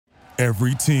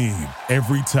Every team,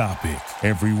 every topic,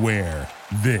 everywhere.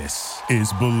 This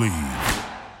is Believe.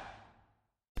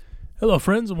 Hello,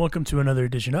 friends, and welcome to another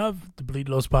edition of the Bleed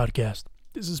Los Podcast.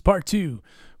 This is part 2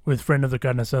 with friend of the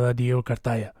carne asada, Diego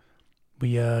Cartaya.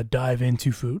 We dive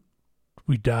into food.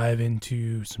 We dive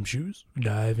into some shoes. We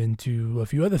dive into a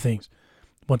few other things.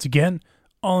 Once again,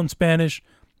 all in Spanish.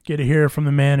 Get to hear from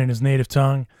the man in his native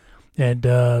tongue. And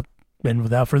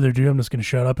without further ado, I'm just going to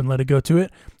shut up and let it go to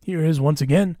it. Here is, once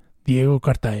again, Diego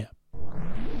Cartaya.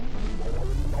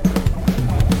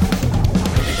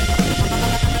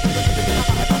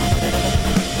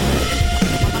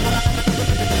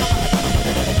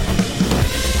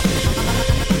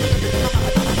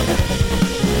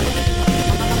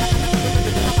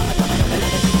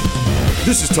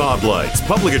 This is Todd Lights,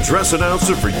 public address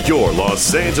announcer for your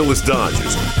Los Angeles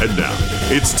Dodgers. And now,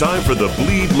 it's time for the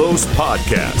Bleed Los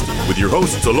Podcast with your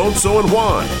hosts Alonso and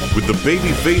Juan, with the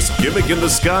babyface gimmick in the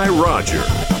sky, Roger.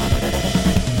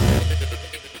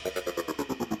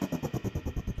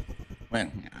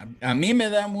 Bueno, a mí me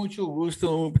da mucho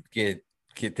gusto que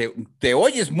te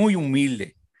oyes muy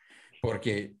humilde,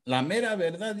 porque la mera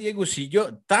verdad, Diego, si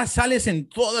sales en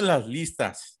todas las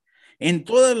listas,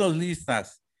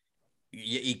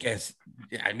 y que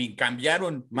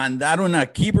mandaron a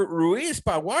Keibert Ruiz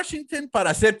para Washington para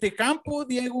hacerte campo,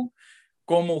 Diego,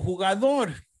 como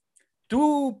jugador.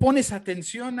 Tú pones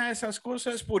atención a esas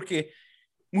cosas porque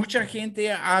mucha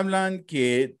gente hablan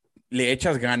que le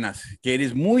echas ganas, que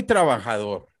eres muy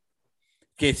trabajador,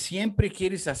 que siempre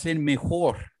quieres hacer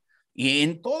mejor. Y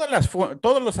en todos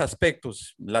los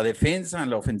aspectos, la defensa,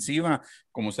 la ofensiva,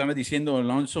 como estaba diciendo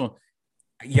Alonso,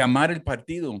 llamar el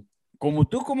partido. Como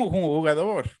tú como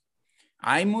jugador,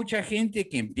 hay mucha gente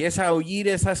que empieza a oír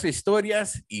esas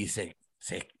historias y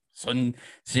son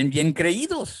bien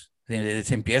creídos.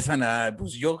 Se empiezan a,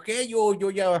 pues yo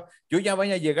ya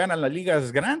voy a llegar a las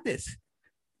ligas grandes.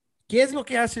 ¿Qué es lo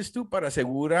que haces tú para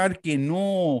asegurar que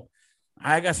no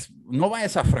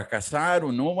vayas a fracasar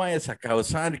o no vayas a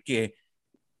causar que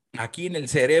aquí en el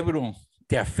cerebro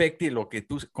te afecte lo que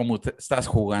como estás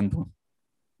jugando?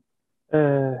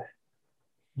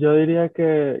 Yo diría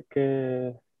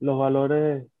que los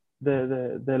valores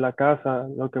de la casa,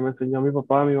 lo que me enseñó mi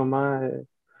papá, mi mamá,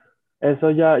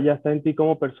 eso ya está en ti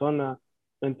como persona,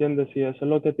 ¿me entiendes? Si eso es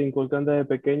lo que te inculcan desde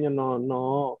pequeño,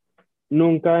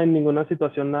 nunca en ninguna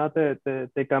situación nada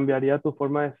te cambiaría tu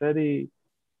forma de ser y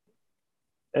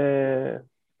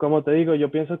como te digo,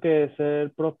 yo pienso que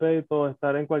ser prospecto o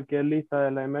estar en cualquier lista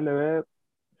de la MLB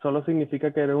solo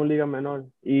significa que eres un liga menor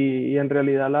y en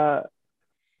realidad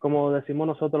como decimos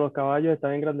nosotros, los caballos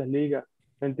están en grandes ligas,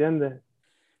 ¿me entiendes?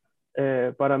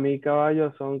 Para mí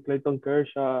caballos son Clayton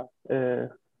Kershaw,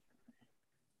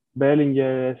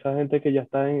 Bellinger, esa gente que ya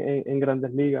está en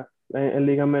grandes ligas. En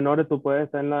ligas menores tú puedes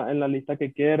estar en la lista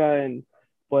que quieras,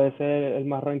 puede ser el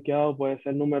más rankeado, puede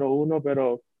ser el número 1,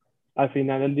 pero al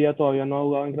final del día todavía no ha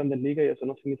jugado en grandes ligas y eso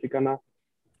no significa nada.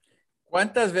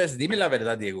 ¿Cuántas veces, dime la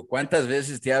verdad, Diego, cuántas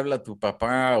veces te habla tu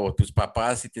papá o tus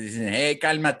papás y te dicen, hey,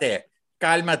 cálmate,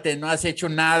 no has hecho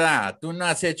nada, tú no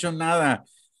has hecho nada?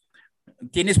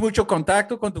 ¿Tienes mucho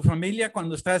contacto con tu familia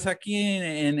cuando estás aquí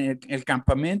en el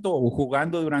campamento o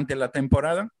jugando durante la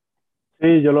temporada?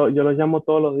 Sí, yo los llamo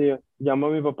todos los días. Llamo a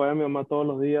mi papá y a mi mamá todos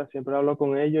los días, siempre hablo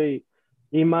con ellos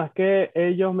y más que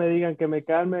ellos me digan que me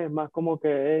calme, es más como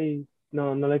que, hey,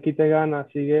 no le quites ganas,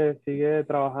 sigue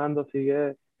trabajando,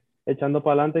 sigue echando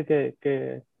para adelante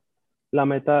que la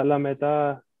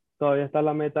meta, todavía está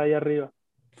la meta ahí arriba.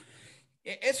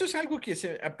 Eso es algo que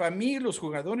para mí los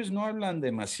jugadores no hablan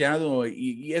demasiado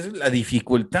y es la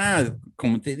dificultad,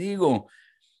 como te digo,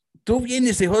 tú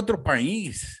vienes de otro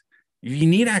país y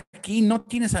venir aquí no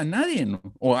tienes a nadie, ¿no?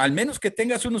 O al menos que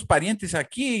tengas unos parientes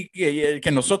aquí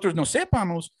que nosotros no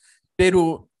sepamos,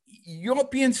 pero yo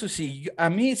pienso si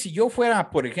yo fuera,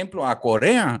 por ejemplo, a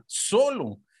Corea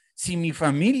solo, si mi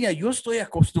familia, yo estoy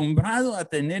acostumbrado a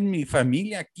tener mi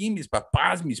familia aquí, mis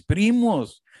papás, mis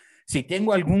primos. Si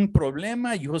tengo algún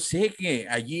problema, yo sé que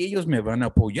allí ellos me van a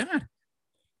apoyar,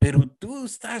 pero tú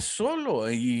estás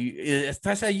solo y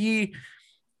estás allí.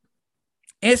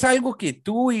 Es algo que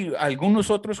tú y algunos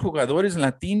otros jugadores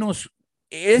latinos,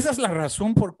 esa es la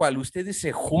razón por cual ustedes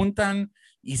se juntan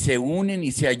y se unen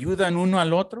y se ayudan uno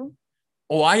al otro.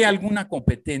 ¿O hay alguna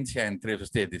competencia entre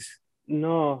ustedes?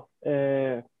 No,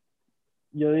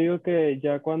 yo digo que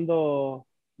ya cuando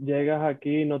llegas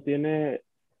aquí no tienes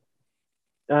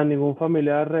a ningún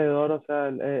familiar alrededor, o sea,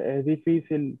 es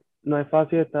difícil, no es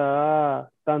fácil estar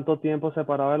tanto tiempo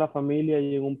separado de la familia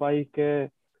y en un país que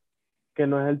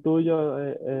no es el tuyo,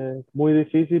 es muy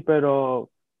difícil,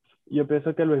 pero yo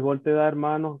pienso que el béisbol te da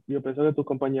hermanos, yo pienso que tus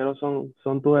compañeros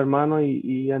son tus hermanos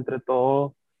y entre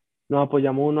todos nos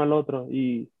apoyamos uno al otro.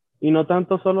 Y no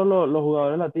tanto solo los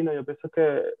jugadores latinos, yo pienso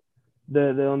que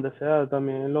de donde sea,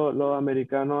 también los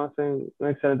americanos hacen un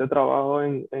excelente trabajo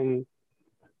en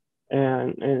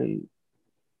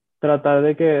tratar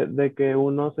de que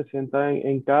uno se sienta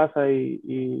en casa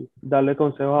y darle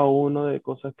consejos a uno de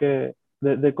cosas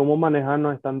de cómo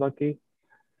manejarnos estando aquí.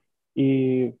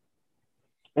 Y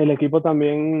el equipo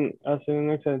también hace un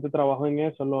excelente trabajo en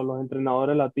eso. Los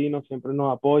entrenadores latinos siempre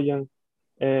nos apoyan,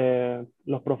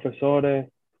 los profesores,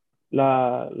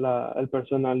 el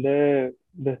personal de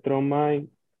Strong Mind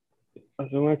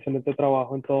hace un excelente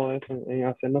trabajo en todo eso, en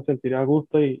hacernos sentir a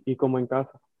gusto y como en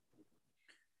casa.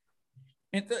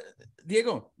 Entonces,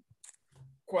 Diego,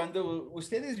 cuando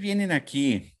ustedes vienen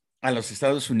aquí a los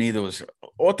Estados Unidos,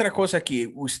 otra cosa que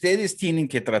ustedes tienen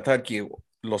que tratar, que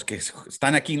los que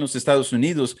están aquí en los Estados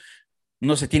Unidos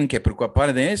no se tienen que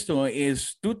preocupar de esto,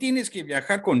 es tú tienes que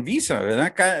viajar con visa,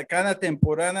 ¿verdad? Cada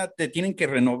temporada te tienen que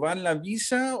renovar la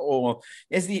visa o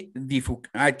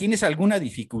 ¿tienes alguna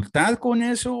dificultad con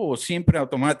eso o siempre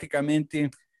automáticamente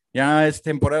ya es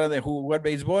temporada de jugar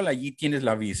béisbol, allí tienes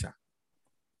la visa?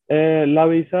 La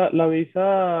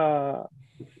visa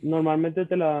normalmente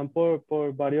te la dan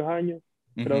por varios años,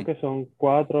 creo Ujú. que son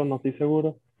 4, no estoy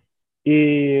seguro.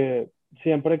 Y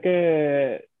siempre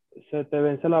que se te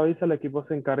vence la visa, el equipo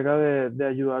se encarga de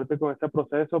ayudarte con este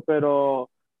proceso, pero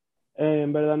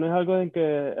en verdad no es algo en que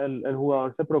el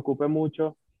jugador se preocupe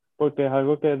mucho, porque es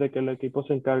algo de que el equipo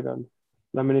se encarga, ¿no?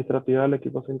 La administrativa del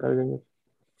equipo se encarga en eso.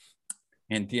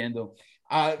 Entiendo.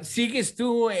 ¿Sigues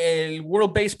tú el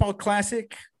World Baseball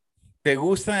Classic? ¿Te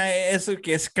gusta eso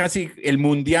que es casi el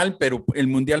mundial, pero el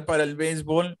mundial para el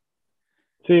béisbol?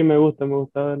 Sí, me gusta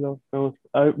verlo.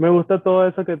 Me gusta todo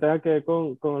eso que tenga que ver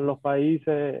con los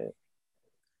países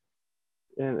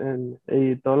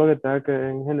y todo lo que tenga que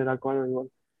ver en general con el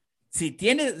béisbol,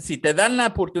 Si te dan la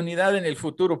oportunidad en el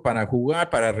futuro para jugar,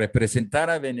 para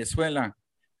representar a Venezuela,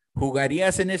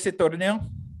 ¿jugarías en ese torneo?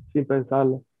 sin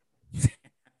pensarlo.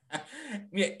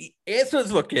 Mira, y eso es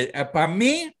lo que, para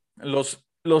mí,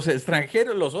 los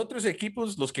extranjeros, los otros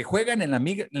equipos, los que juegan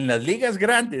en las ligas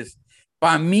grandes,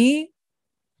 para mí,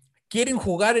 quieren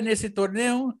jugar en ese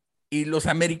torneo y los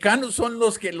americanos son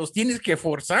los que los tienes que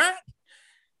forzar.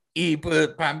 Y pues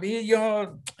para mí,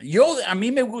 a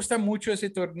mí me gusta mucho ese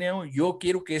torneo. Yo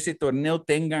quiero que ese torneo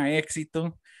tenga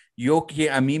éxito.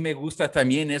 A mí me gusta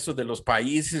también eso de los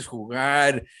países,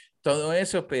 jugar, todo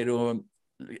eso, pero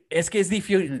es que es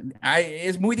difícil,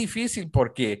 es muy difícil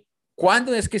porque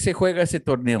 ¿cuándo es que se juega ese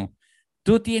torneo?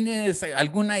 ¿Tú tienes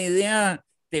alguna idea?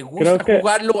 ¿Te Creo gusta que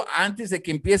jugarlo antes de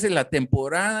que empiece la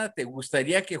temporada? ¿Te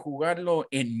gustaría que jugarlo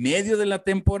en medio de la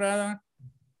temporada?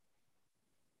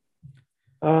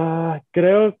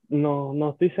 no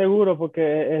estoy seguro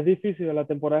porque es difícil, la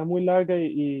temporada es muy larga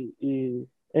y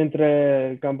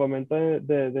entre el campamento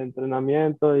de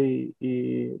entrenamiento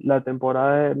y la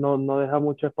temporada no deja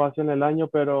mucho espacio en el año,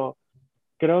 pero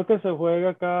creo que se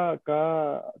juega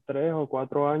cada 3 o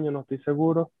 4 años, no estoy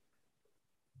seguro,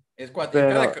 Es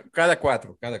pero cada cada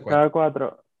cuatro.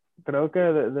 4. Creo que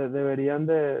deberían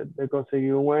de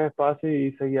conseguir un buen espacio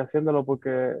y seguir haciéndolo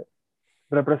porque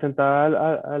representar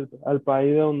al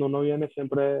país de donde uno viene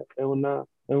siempre es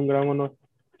un gran honor.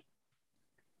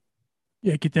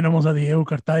 Y aquí tenemos a Diego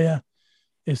Cartaya,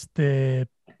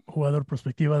 jugador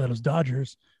prospectiva de los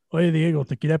Dodgers. Oye, Diego,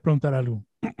 te quería preguntar algo.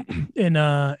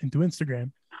 En tu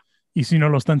Instagram, y si no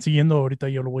lo están siguiendo, ahorita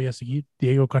yo lo voy a seguir.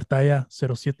 Diego Cartaya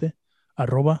 07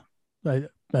 arroba.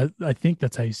 I think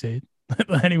that's how you say it.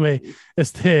 But anyway,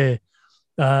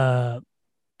 uh,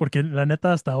 porque la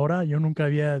neta hasta ahora yo nunca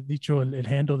había dicho el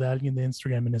handle de alguien de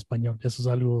Instagram en español. Eso es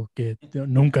algo que yo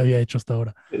nunca había hecho hasta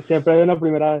ahora. Siempre hay una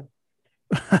primera vez.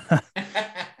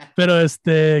 Pero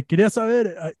quería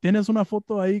saber, ¿tienes una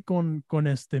foto ahí con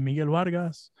Miguel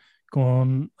Vargas,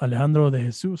 con Alejandro de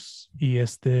Jesús y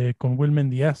con Wilmen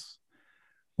Díaz?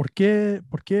 ¿Por qué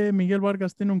Miguel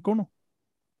Vargas tiene un cono?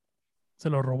 ¿Se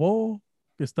lo robó?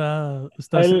 ¿Está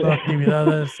Él, haciendo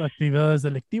actividades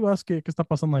delictivas? ¿Qué está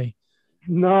pasando ahí?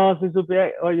 no, si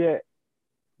supiera, oye,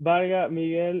 Vargas,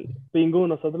 Miguel, Pingu,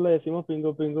 nosotros le decimos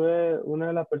Pingu. Pingu es una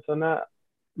de las personas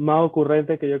más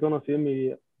ocurrentes que yo he conocido en mi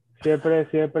vida.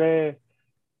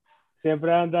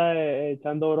 Siempre anda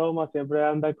echando bromas, siempre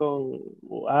anda con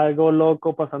algo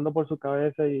loco pasando por su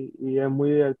cabeza y es muy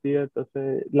divertido.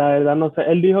 Entonces, la verdad no sé.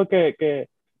 Él dijo que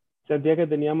sentía que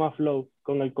tenía más flow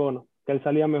con el cono, que él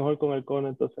salía mejor con el cono,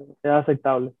 entonces es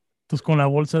aceptable. Entonces, con la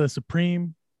bolsa de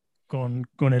Supreme, con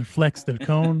el flex del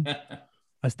cone,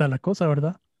 ahí está la cosa,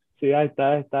 ¿verdad? Sí, ahí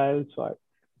está el swag.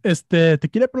 Te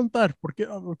quería preguntar, porque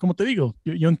como te digo,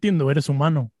 yo entiendo, eres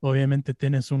humano, obviamente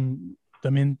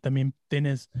también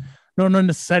tienes, no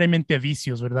necesariamente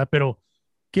vicios, ¿verdad? Pero,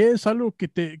 ¿qué es algo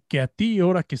que a ti,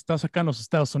 ahora que estás acá en los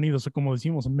Estados Unidos, o como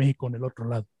decimos en México, en el otro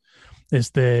lado,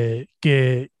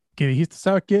 que dijiste,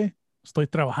 ¿sabe qué? Estoy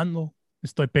trabajando,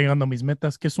 estoy pegando mis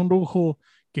metas, que es un lujo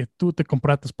que tú te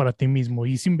comprates para ti mismo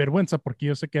y sin vergüenza, porque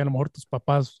yo sé que a lo mejor tus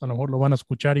papás a lo mejor lo van a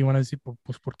escuchar y van a decir,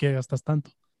 pues, ¿por qué gastas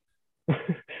tanto?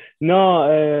 No,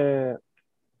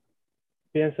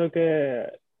 pienso que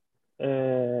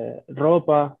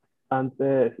ropa,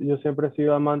 antes, yo siempre he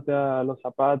sido amante a los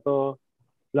zapatos,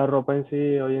 la ropa en sí,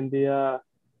 hoy en día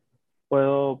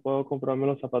puedo comprarme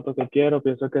los zapatos que quiero,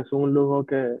 pienso que es un lujo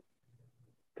que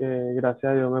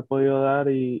gracias a Dios me he podido dar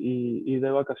y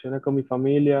de vacaciones con mi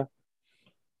familia,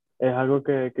 es algo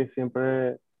que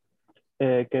siempre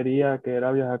quería, que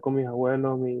era viajar con mis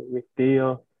abuelos, mis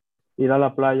tíos, ir a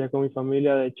la playa con mi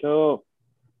familia. De hecho,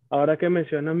 ahora que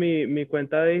mencionas mi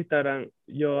cuenta de Instagram,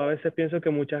 yo a veces pienso que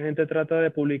mucha gente trata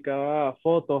de publicar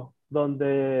fotos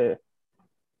donde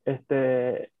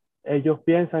este, ellos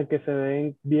piensan que se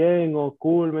ven bien o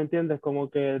cool, ¿me entiendes? Como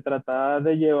que tratar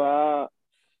de llevar,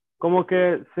 como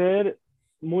que ser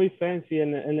muy fancy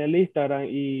en el Instagram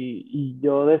y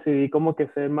yo decidí como que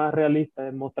ser más realista,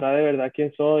 de mostrar de verdad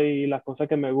quién soy y las cosas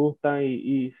que me gustan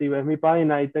y si ves mi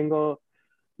página ahí tengo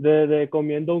de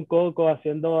comiendo un coco,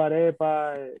 haciendo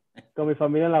arepa, con mi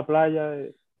familia en la playa,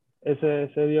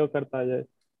 ese Diego Cartaya.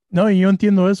 No, y yo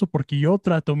entiendo eso porque yo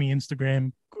trato mi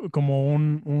Instagram como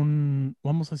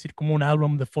vamos a decir, como un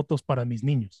álbum de fotos para mis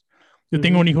niños. Yo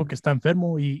tengo un Ujú, hijo que está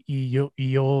enfermo y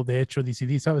yo de hecho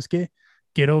decidí, ¿sabes qué?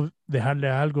 Quiero dejarle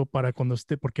algo para cuando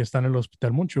esté, porque está en el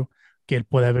hospital mucho, que él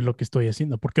pueda ver lo que estoy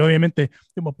haciendo. Porque obviamente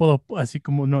yo me puedo, así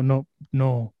como no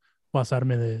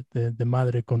pasarme de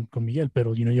madre con Miguel,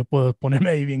 pero yo puedo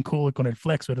ponerme ahí bien cool con el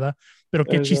flex, ¿verdad? Pero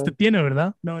qué chiste exacto, tiene,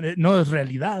 ¿verdad? No, no es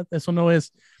realidad, eso no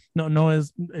es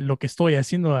lo que estoy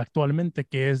haciendo actualmente,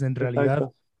 que es en realidad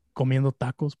exacto. comiendo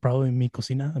tacos, probado en mi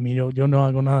cocina. A mí yo no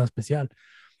hago nada especial.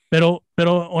 Pero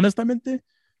honestamente,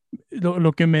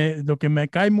 lo que me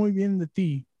cae muy bien de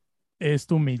ti es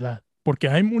tu humildad, porque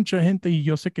hay mucha gente, y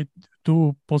yo sé que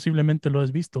tú posiblemente lo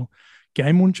has visto, que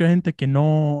hay mucha gente que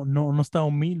no está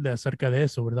humilde acerca de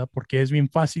eso, ¿verdad? Porque es bien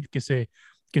fácil que se,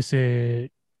 que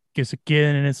se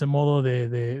queden en ese modo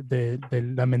de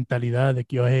la mentalidad de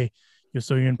que yo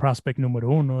soy un prospect número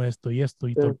uno, esto y esto,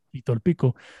 Sí. y todo el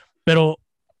pico. Pero,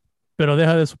 pero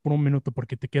deja de eso por un minuto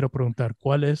porque te quiero preguntar,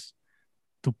 ¿cuál es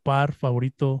tu par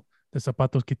favorito de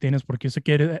zapatos que tienes? Porque yo sé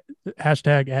que eres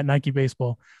hashtag at Nike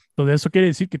Baseball. Todo eso quiere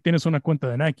decir que tienes una cuenta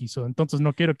de Nike. Entonces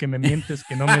no quiero que me mientes,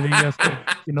 que no me digas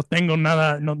que no tengo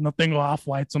nada, no tengo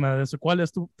off-whites o nada de eso. ¿Cuál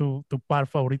es tu par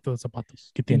favorito de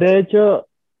zapatos que De tienes? hecho,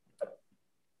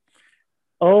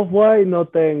 Off-White no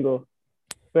tengo,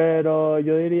 pero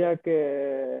yo diría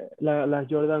que las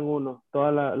Jordan uno Los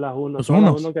todas las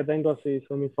unos. uno que tengo sí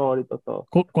son mis favoritos todos.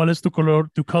 ¿Cuál es tu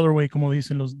colorway, como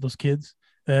dicen los kids,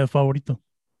 favorito?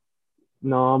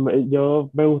 No, yo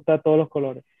me gusta todos los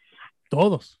colores.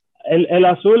 Todos. El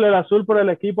azul por el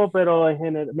equipo, pero en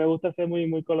general me gusta ser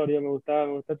muy colorido, me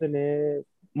gusta tener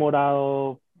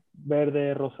morado,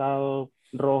 verde, rosado,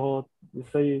 rojo,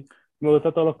 me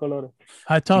gusta todos los colores.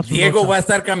 High tops or low Diego va a tops?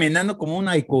 estar caminando como un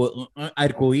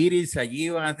arcoíris allí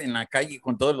va en la calle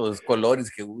con todos los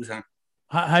colores que usa.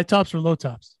 High tops or low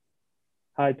tops?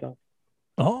 High top.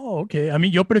 Oh, ok. A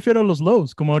mí yo prefiero los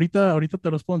lows, como ahorita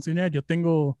te los puedo enseñar. Yo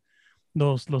tengo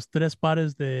los tres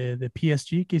pares de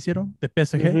PSG que hicieron, de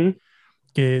PSG, Ujú.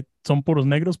 que son puros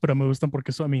negros, pero me gustan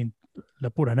porque son, la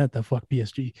pura neta, fuck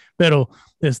PSG. Pero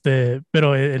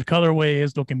el colorway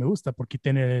es lo que me gusta porque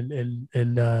tiene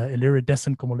el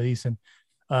iridescent, como le dicen.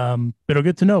 Pero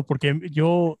good to know, porque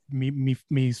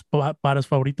mis pares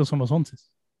favoritos son los 11.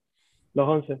 Los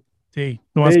 11. Sí,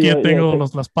 nomás Sí, que yo yo tengo te-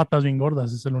 las patas bien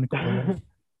gordas, es el único problema.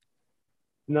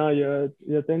 no,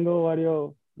 yo tengo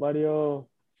varios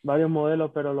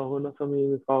modelos, pero los unos son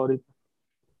mis favoritos.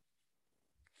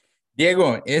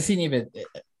 Diego,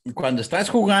 cuando estás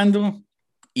jugando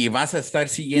y vas a estar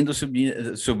siguiendo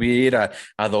subir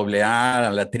a doble a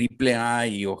la triple A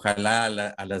y ojalá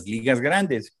a las ligas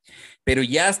grandes, pero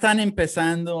ya están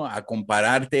empezando a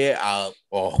compararte a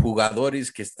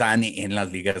jugadores que están en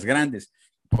las ligas grandes.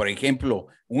 Por ejemplo,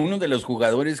 uno de los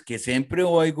jugadores que siempre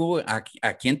oigo a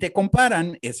quien te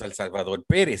comparan es al Salvador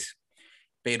Pérez,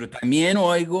 pero también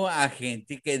oigo a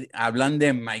gente que hablan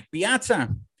de Mike Piazza.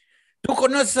 Tú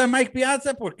conoces a Mike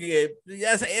Piazza porque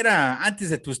ya era antes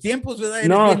de tus tiempos, ¿verdad? Eres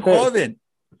No, bien joven.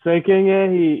 sé quién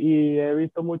es y he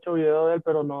visto muchos videos de él,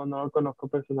 pero no lo conozco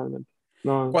personalmente.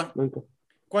 No, Cuando, nunca.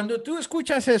 Cuando tú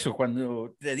escuchas eso,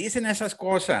 cuando te dicen esas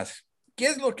cosas, ¿qué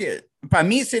es lo que para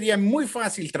mí sería muy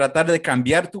fácil tratar de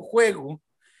cambiar tu juego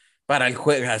para el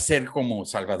juego, hacer como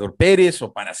Salvador Pérez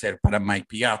o para hacer para Mike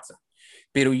Piazza?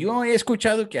 Pero yo he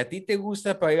escuchado que a ti te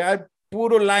gusta pegar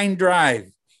puro line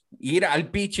drive, ir al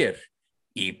pitcher.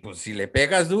 Y pues si le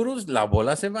pegas duros, la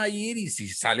bola se va a ir y si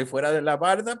sale fuera de la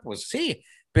barda, pues sí.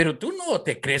 Pero tú no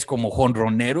te crees como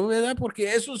jonronero, ¿verdad?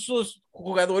 Porque esos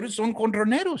jugadores son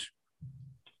jonroneros.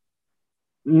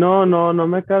 No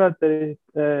me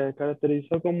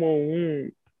caracterizo como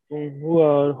un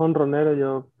jugador jonronero.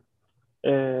 Yo,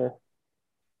 eh,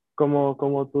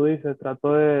 como tú dices,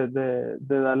 trato de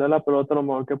darle a la pelota lo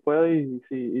mejor que puedo y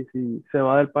si se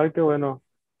va del parque, bueno,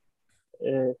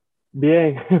 eh,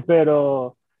 bien,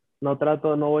 pero no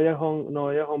voy a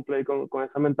home play con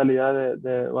esa mentalidad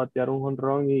de batear un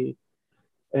jonrón y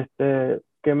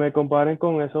que me comparen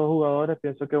con esos jugadores,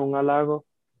 pienso que es un halago,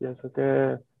 pienso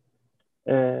que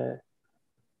eh,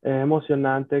 es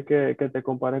emocionante que te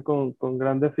comparen con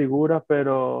grandes figuras,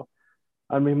 pero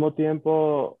al mismo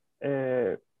tiempo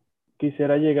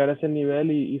quisiera llegar a ese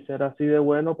nivel y ser así de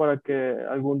bueno para que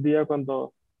algún día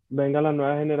cuando venga la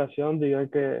nueva generación digan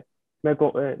que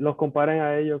los comparen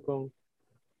a ellos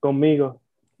conmigo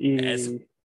Es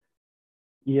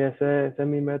y ese es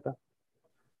mi meta.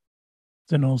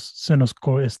 Se nos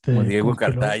Diego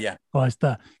congeló. Cartaya. Oh, ahí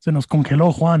está. Se nos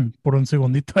congeló Juan por un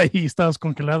segundito ahí. Estabas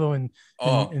congelado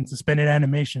Oh, en suspended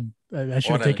animation. I should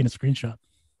have órale. taken a screenshot.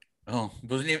 Oh,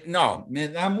 pues no, me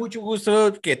da mucho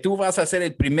gusto que tú vas a ser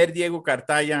el primer Diego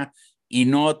Cartaya y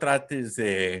no trates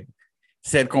de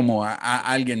ser como a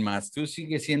alguien más. Tú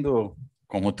sigues siendo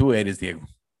como tú eres, Diego.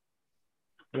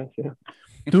 Gracias.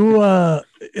 ¿Tú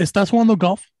estás jugando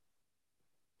golf?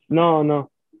 No. No.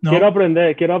 Quiero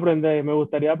aprender. Me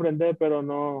gustaría aprender, pero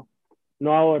no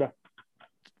ahora.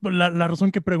 La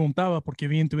razón que preguntaba, porque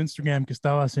vi en tu Instagram que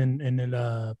estabas en el,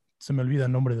 se me olvida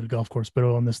el nombre del golf course,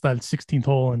 pero donde está el 16th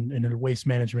hole en el Waste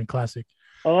Management Classic.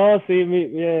 Oh, sí,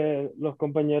 los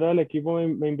compañeros del equipo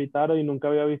me invitaron y nunca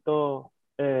había visto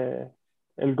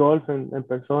el golf en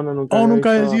persona, nunca Oh, había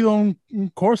nunca has visto, ido a un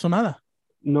course o nada.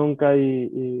 nunca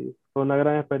y fue una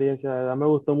gran experiencia, de verdad me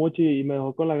gustó mucho y me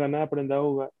dejó con la ganas de aprender a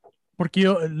jugar. Porque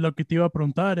yo lo que te iba a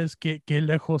preguntar es qué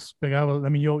lejos pegaba. A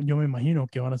mí yo me imagino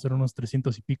que van a ser unos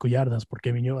 300 y pico yardas,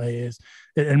 porque es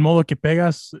el modo que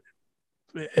pegas,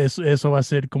 eso va a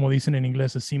ser, como dicen en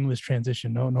inglés, a seamless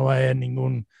transition, ¿no? No va a haber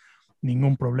ningún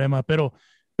problema. Pero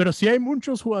sí hay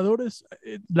muchos jugadores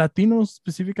latinos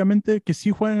específicamente que sí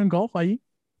juegan golf ahí.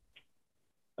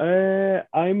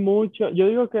 Hay mucho, yo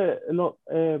digo que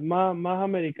más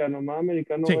americanos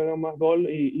Sí. juegan más gol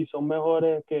y son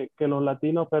mejores que los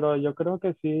latinos, pero yo creo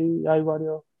que sí hay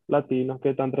varios latinos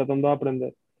que están tratando de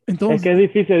aprender. Es que Entonces,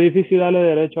 es difícil darle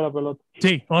derecho a la pelota.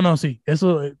 sí, o no, sí.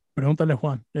 Eso, pregúntale a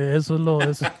Juan. Eso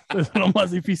es lo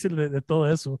más difícil de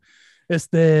todo eso.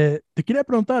 Te quería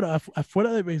preguntar,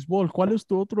 afuera de béisbol, ¿cuál es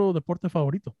tu otro deporte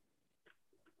favorito?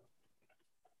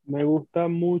 Me gusta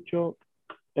mucho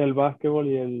el básquetbol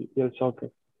y el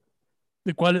soccer.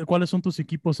 ¿Cuáles son tus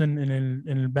equipos en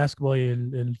el básquetbol y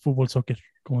el fútbol soccer,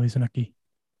 como dicen aquí?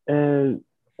 El-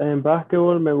 en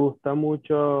básquetbol me gusta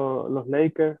mucho los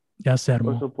Lakers, Ya se por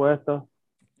armó. supuesto.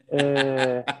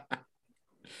 Eh,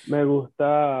 me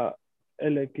gusta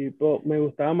me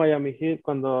gustaba Miami Heat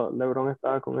cuando LeBron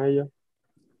estaba con ellos.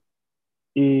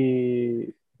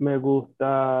 Y me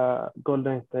gusta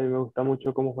Golden State, me gusta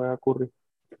mucho cómo juega Curry.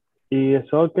 Y de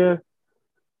soccer,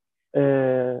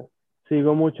 eh,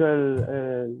 sigo mucho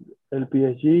el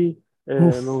PSG, me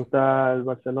Uf, gusta el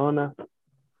Barcelona.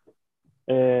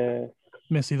 Eh,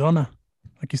 Mesidona.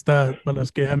 Aquí está, para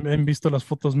los que han visto las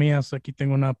fotos mías, aquí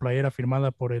tengo una playera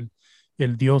firmada por el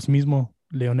Dios mismo,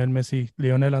 Lionel Messi,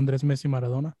 Lionel Andrés Messi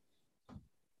Maradona.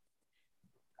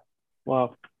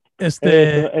 wow,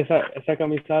 Este, esa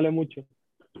camisa vale mucho.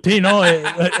 sí, no,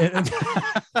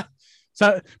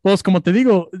 pues como te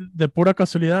digo, de pura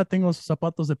casualidad tengo esos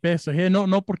zapatos de PSG,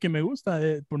 no porque me gusta,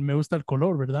 me gusta el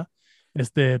color, ¿verdad?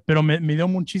 Pero me dio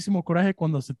muchísimo coraje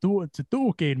cuando se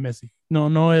tuvo que ir Messi.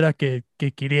 No era que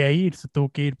quería ir, se tuvo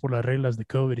que ir por las reglas de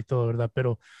COVID y todo, ¿verdad?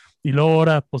 Y luego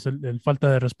ahora, pues el falta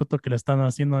de respeto que le están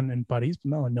haciendo en París,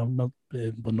 no,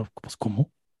 pues, no, pues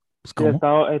 ¿cómo? Pues Sí,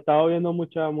 ¿cómo? he estado viendo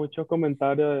muchos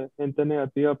comentarios de gente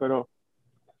negativa, pero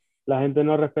la gente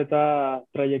no respeta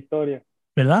trayectoria.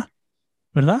 ¿Verdad?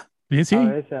 ¿Verdad? Sí, sí.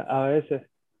 A veces.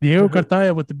 Diego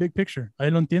Cartaya with the big picture. Ahí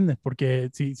lo entiende, porque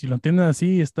si lo entienden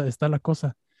así, está la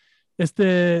cosa.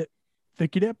 Te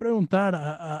quería preguntar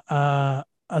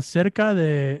acerca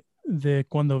de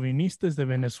cuando viniste de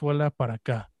Venezuela para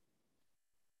acá.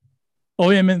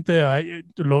 Obviamente,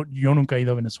 yo nunca he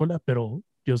ido a Venezuela, pero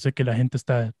Yo sé que la gente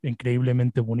está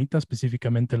increíblemente bonita,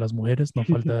 específicamente las mujeres, no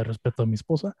falta de respeto a mi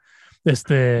esposa.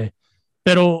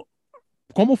 Pero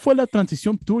 ¿cómo fue la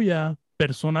transición tuya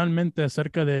personalmente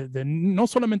acerca de no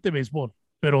solamente béisbol,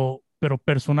 pero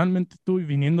personalmente tú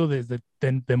viniendo desde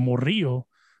de Morrillo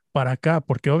para acá?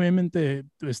 Porque obviamente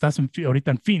tú estás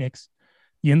ahorita en Phoenix,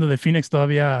 yendo de Phoenix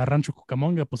todavía a Rancho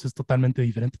Cucamonga, pues es totalmente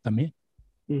diferente también.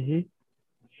 Ujú.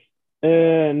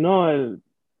 No,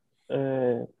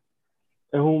 eh,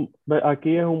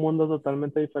 aquí es un mundo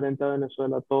totalmente diferente a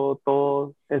Venezuela,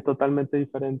 todo es totalmente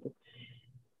diferente.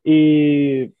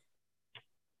 Y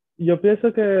yo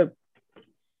pienso que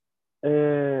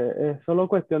es solo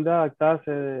cuestión de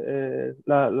adaptarse.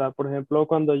 Por ejemplo,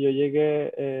 cuando yo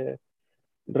llegué,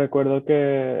 recuerdo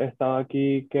que estaba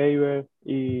aquí Keiber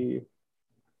y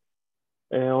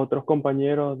otros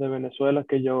compañeros de Venezuela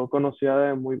que yo conocía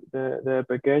de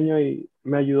pequeño y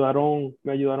me ayudaron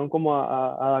como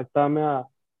a adaptarme a,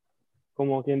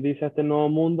 como quien dice, a este nuevo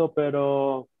mundo,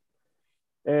 pero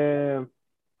eh,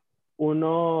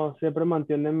 uno siempre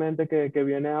mantiene en mente que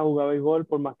viene a jugar béisbol,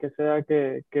 por más que sea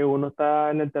que uno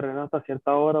está en el terreno hasta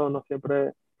cierta hora, uno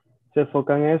siempre se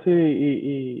enfoca en eso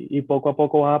y poco a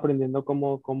poco vas aprendiendo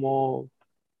cómo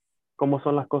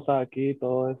son las cosas aquí y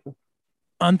todo eso.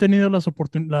 ¿Han tenido la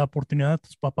oportunidad de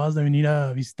tus papás de venir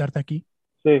a visitarte aquí?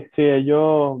 Sí, sí,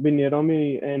 ellos vinieron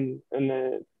en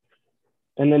el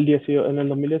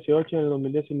 2018, en el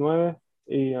 2019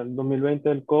 y el 2020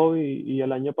 del COVID y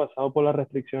el año pasado por las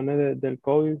restricciones del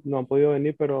COVID no han podido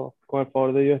venir, pero con el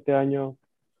favor de Dios este año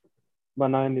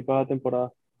van a venir para la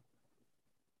temporada.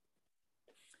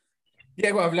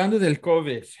 Diego, hablando del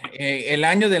COVID, el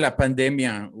año de la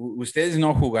pandemia, ustedes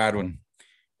no jugaron.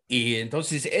 Y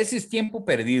entonces ese es tiempo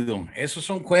perdido. Esos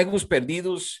son juegos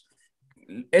perdidos.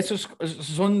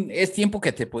 Es tiempo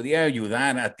que te podía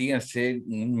ayudar a ti a ser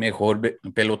un mejor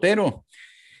pelotero.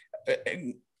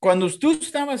 Cuando tú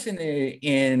estabas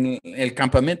en el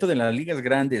campamento de las ligas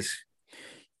grandes,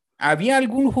 ¿había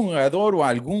algún jugador o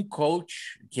algún coach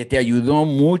que te ayudó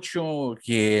mucho,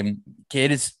 que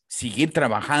quieres seguir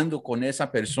trabajando con esa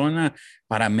persona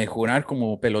para mejorar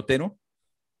como pelotero?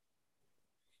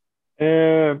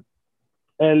 Eh,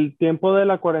 el tiempo de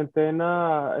la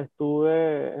cuarentena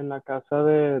estuve en la casa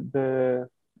de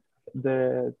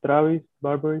Travis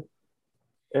Barbery,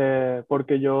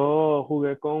 porque yo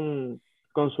jugué con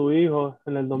su hijo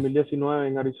en el 2019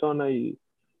 en Arizona y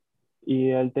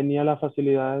él tenía las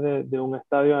facilidades de un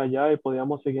estadio allá y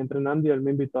podíamos seguir entrenando y él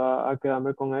me invitó a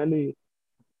quedarme con él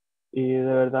y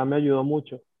de verdad me ayudó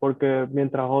mucho, porque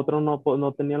mientras otros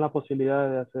no tenían la posibilidad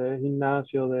de hacer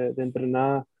gimnasio, de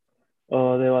entrenar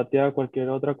o de batear cualquier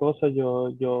otra cosa,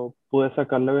 yo pude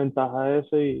sacarle ventaja a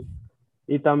eso y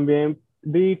también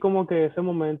vi como que ese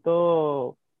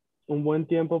momento un buen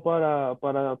tiempo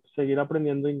para seguir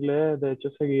aprendiendo inglés. De hecho,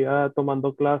 seguía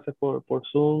tomando clases por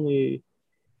Zoom y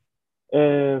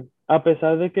a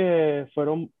pesar de que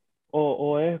fueron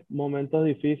o es momentos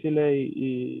difíciles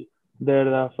y de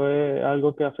verdad fue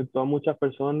algo que afectó a muchas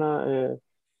personas,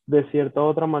 de cierta u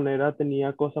otra manera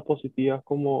tenía cosas positivas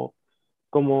como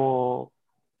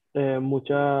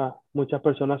muchas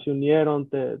personas se unieron,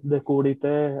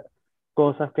 descubriste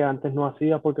cosas que antes no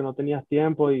hacías porque no tenías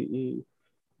tiempo y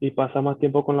pasas más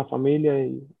tiempo con la familia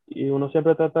y uno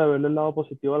siempre trata de ver el lado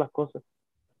positivo a las cosas.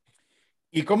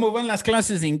 ¿Y cómo van las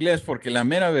clases de inglés? Porque la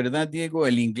mera verdad, Diego,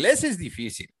 el inglés es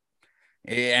difícil.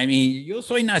 A mí, yo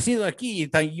soy nacido aquí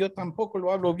y yo tampoco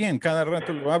lo hablo bien, cada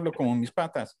rato lo hablo como mis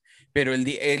patas, pero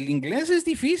el inglés es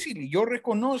difícil y yo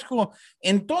reconozco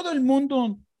en todo el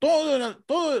mundo,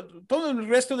 todo el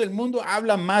resto del mundo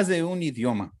habla más de un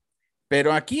idioma,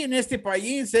 pero aquí en este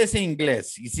país es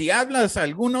inglés y si hablas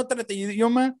algún otro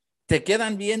idioma, te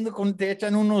quedan viendo, te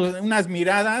echan unas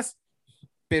miradas,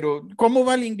 pero ¿cómo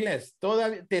va el inglés?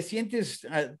 ¿Todavía te sientes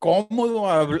cómodo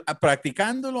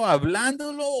practicándolo,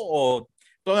 hablándolo o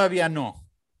todavía no?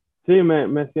 Sí,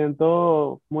 me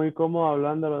siento muy cómodo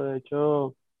hablándolo. De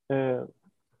hecho, eh,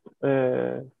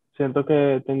 eh, siento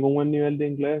que tengo un buen nivel de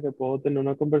inglés, que puedo tener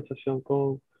una conversación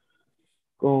con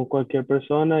cualquier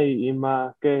persona y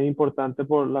más que es importante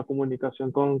por la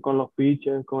comunicación con los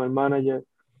pitchers, con el manager,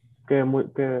 que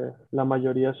la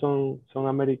mayoría son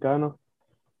americanos.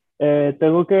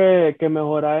 Tengo que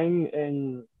mejorar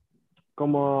en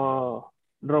como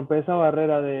romper esa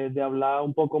barrera de hablar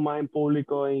un poco más en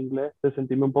público en inglés, de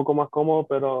sentirme un poco más cómodo,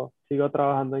 pero sigo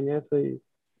trabajando en eso y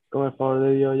con el favor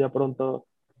de Dios ya pronto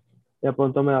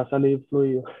me va a salir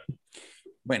fluido.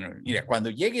 Bueno, mira, cuando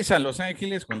llegues a Los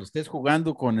Ángeles, cuando estés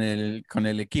jugando con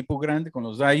el equipo grande, con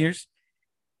los Dyers,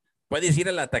 puedes ir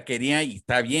a la taquería y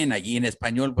está bien, allí en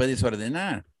español puedes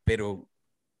ordenar, pero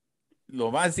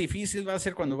lo más difícil va a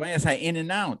ser cuando vayas a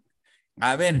In-N-Out.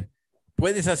 A ver,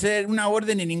 ¿puedes hacer una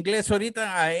orden en inglés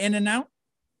ahorita a In-N-Out?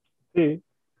 Sí,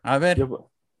 A ver, pero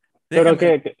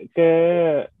déjame.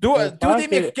 Tú, es tú dime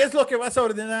fácil. qué es lo que vas a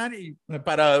ordenar y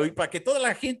para que toda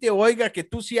la gente oiga que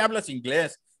tú sí hablas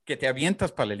inglés, que te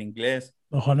avientas para el inglés.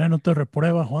 Ojalá no te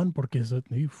reprueba, Juan, porque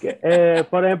uf.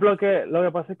 Por ejemplo, que lo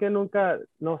que pasa es que nunca,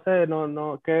 no sé,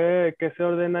 ¿qué se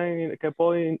ordena qué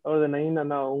puedo ordenar en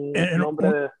no, un En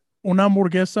nombre de, una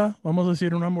hamburguesa, vamos a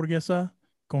decir una hamburguesa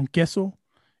con queso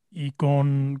y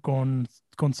con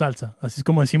salsa. Así es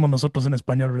como decimos nosotros en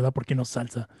español, ¿verdad? ¿Por qué no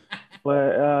salsa?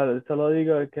 pues, solo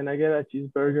digo, can I get a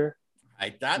cheeseburger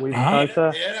Ahí está, with Ah,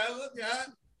 salsa?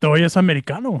 ya, todavía es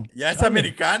americano. ya es Dale.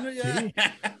 americano, ya. Sí.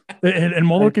 El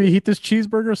modo Ay, que dijiste es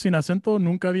cheeseburger sin acento,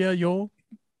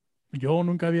 yo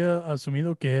nunca había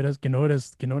asumido que no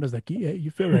eres de aquí.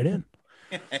 You fit right in.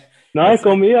 no, es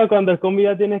comida, cuando es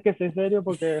comida tienes que ser serio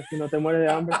porque si no te mueres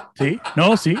de hambre. Sí,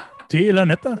 no, sí, la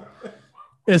neta.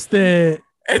 Este,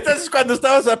 Entonces, cuando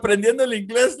estabas aprendiendo el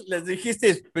inglés, les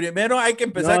dijiste, primero hay que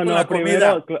empezar No, con la no,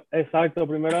 comida. exacto,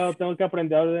 primero tengo que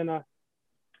aprender a ordenar.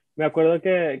 Me acuerdo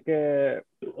que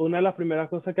una de las primeras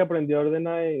cosas que aprendí a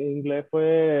ordenar en inglés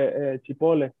fue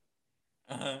chipole.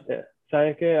 Ajá.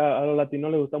 Sabes que a los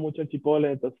latinos les gusta mucho el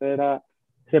chipole, entonces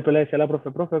siempre le decía a la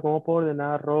profe, ¿cómo puedo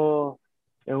ordenar arroz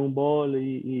en un bol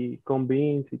y con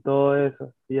beans y todo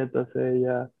eso? Y entonces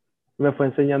ella me fue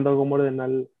enseñando cómo ordenar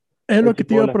es el lo que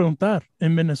te iba a chipole. preguntar.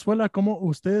 En Venezuela, ¿cómo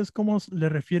le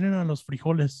refieren a los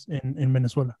frijoles en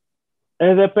Venezuela?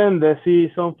 Depende, si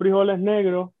son frijoles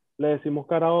negros, le decimos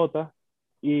caraota,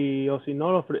 o si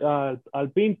no,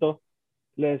 al pinto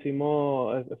le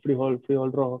decimos frijol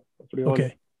rojo,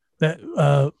 frijoles. Okay.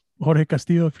 Jorge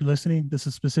Castillo, if you're listening, this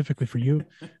is specifically for you.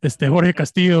 Jorge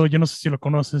Castillo, yo no sé si lo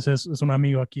conoces, es un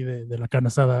amigo aquí de la carne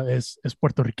asada, es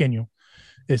puertorriqueño,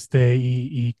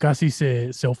 y casi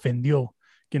se ofendió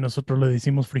que nosotros le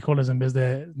decimos frijoles en vez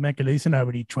que le dicen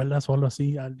habichuelas o algo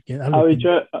así, algo que,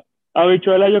 Habichue-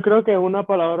 Habichuela yo creo que es una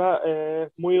palabra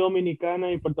muy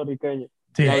dominicana y puertorriqueña, la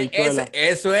sí, habichuela.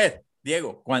 Eso es,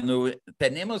 Diego. Cuando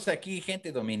tenemos aquí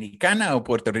gente dominicana o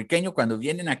puertorriqueño, cuando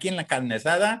vienen aquí en la carne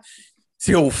asada,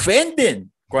 se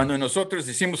ofenden cuando nosotros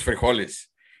decimos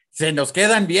frijoles. Se nos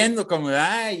quedan viendo como,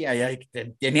 ay,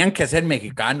 tenían que ser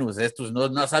mexicanos, estos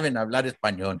no saben hablar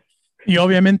español. y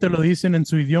obviamente lo dicen en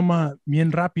su idioma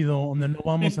bien rápido, donde no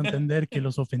vamos a entender que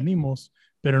los ofendimos,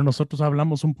 pero nosotros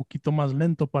hablamos un poquito más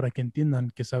lento para que entiendan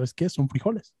que, ¿sabes qué? Son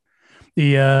frijoles.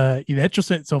 Y de hecho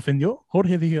se ofendió.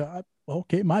 Jorge dijo,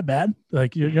 ok, my bad.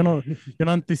 Like, yo no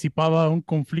anticipaba un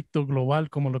conflicto global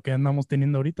como lo que andamos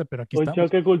teniendo ahorita, pero aquí Un estamos.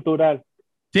 choque cultural.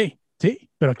 Sí,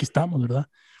 pero aquí estamos, ¿verdad?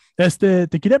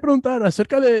 Te quería preguntar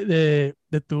acerca de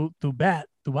tu tu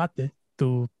bate,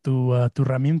 tu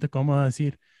herramienta, ¿cómo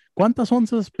decir? ¿Cuántas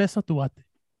onzas pesa tu bate?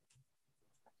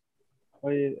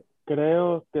 Oye,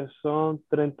 creo que son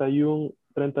 31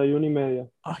 y media.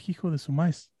 Ah, hijo de su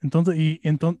maíz. Entonces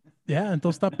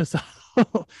está pesado.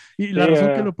 Y Sí, la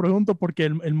razón que lo pregunto, porque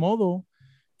el modo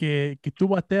que tú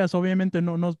bateas, obviamente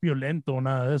no es violento o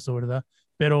nada de eso, ¿verdad?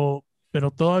 Pero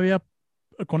todavía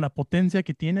con la potencia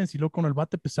que tienes y luego con el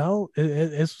bate pesado,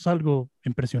 eso es algo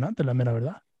impresionante, la mera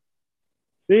verdad.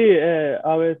 sí,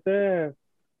 a veces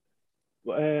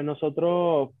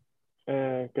nosotros,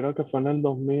 creo que fue en el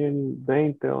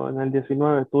 2020 o en el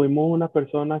 19, tuvimos unas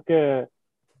personas que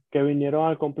vinieron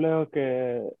al complejo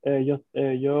que ellos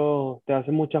te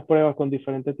hacen muchas pruebas con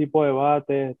diferentes tipos de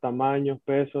bates, tamaños,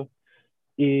 pesos,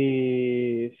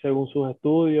 y según sus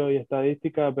estudios y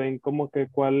estadísticas ven como que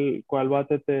cuál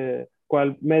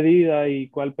medida y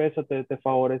cuál peso te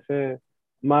favorece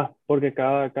más, porque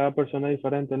cada persona es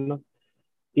diferente, ¿no?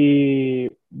 Y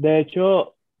de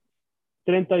hecho,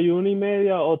 31 y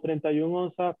media o 31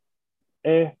 onzas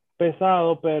es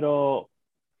pesado, pero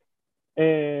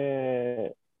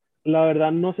eh, la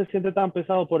verdad no se siente tan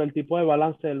pesado por el tipo de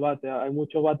balance del bate. Hay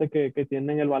muchos bates que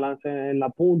tienen el balance en la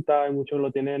punta, hay muchos que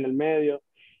lo tienen en el medio,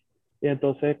 y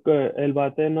entonces el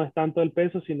bate no es tanto el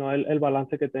peso, sino el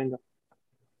balance que tenga.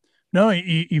 No,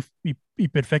 y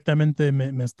perfectamente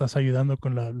me estás ayudando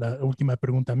con la última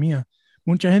pregunta mía.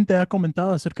 Mucha gente ha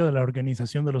comentado acerca de la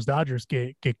organización de los Dodgers,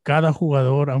 que cada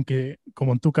jugador, aunque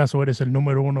como en tu caso eres el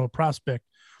número uno prospect,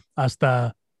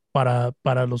 hasta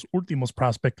para los últimos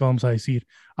prospects, vamos a decir,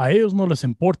 a ellos no les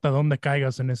importa dónde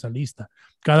caigas en esa lista.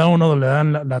 Cada uno le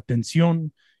dan la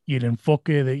atención y el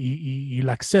enfoque y el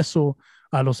acceso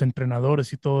a los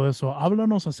entrenadores y todo eso.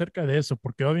 Háblanos acerca de eso,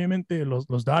 porque obviamente los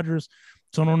Dodgers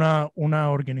son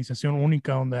una organización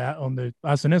única donde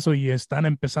hacen eso y están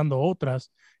empezando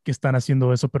otras que están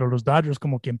haciendo eso, pero los Dodgers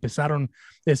como que empezaron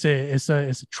ese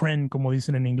trend, como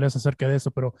dicen en inglés, acerca de eso.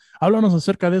 Pero háblanos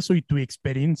acerca de eso y tu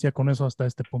experiencia con eso hasta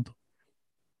este punto.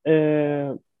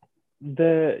 Eh,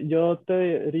 yo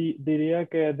diría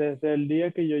que desde el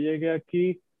día que yo llegué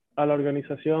aquí a la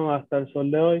organización hasta el sol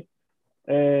de hoy,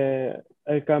 el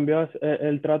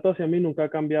trato hacia mí nunca ha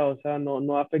cambiado, o sea,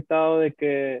 no ha afectado de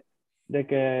que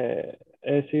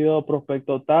he sido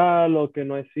prospecto tal o que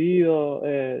no he sido.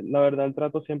 La verdad, el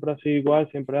trato siempre ha sido igual,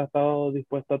 siempre ha estado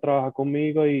dispuesto a trabajar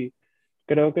conmigo y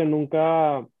creo que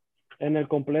nunca en el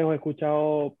complejo he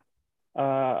escuchado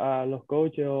a los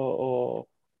coaches o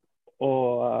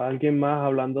a alguien más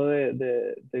hablando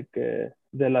de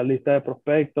la lista de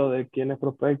prospectos, de quién es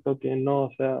prospecto, quién no,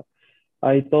 o sea,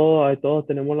 todos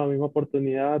tenemos la misma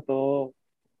oportunidad, todos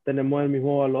tenemos el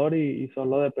mismo valor y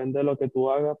solo depende de lo que tú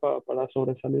hagas para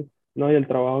sobresalir, ¿no? Y el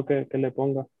trabajo que le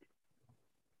pongas.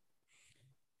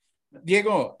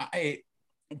 Diego,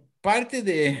 parte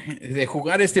de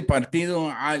jugar este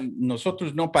partido,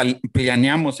 nosotros no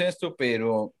planeamos esto,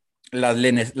 pero las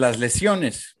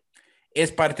lesiones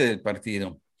es parte del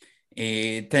partido.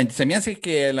 Se me hace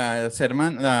que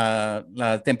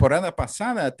la temporada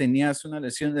pasada tenías una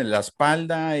lesión de la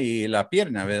espalda y la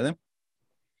pierna, ¿verdad?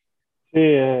 Sí,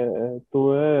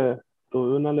 tuve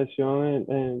una lesión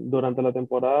durante la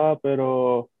temporada,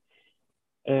 pero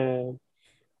eh,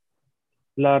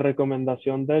 la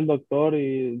recomendación del doctor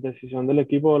y decisión del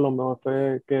equipo, lo mejor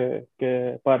fue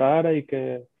que parara y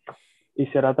que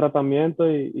hiciera tratamiento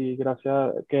y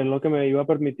gracias, que es lo que me iba a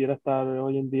permitir estar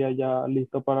hoy en día ya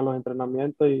listo para los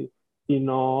entrenamientos y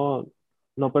no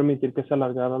permitir que se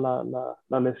alargara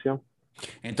la lesión.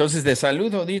 Entonces, de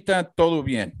salud ahorita, todo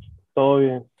bien. Todo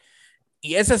bien.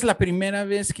 ¿Y esa es la primera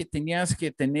vez que tenías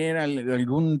que tener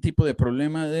algún tipo de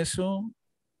problema de eso?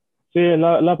 Sí, es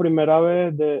la primera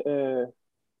vez,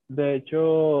 de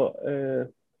hecho,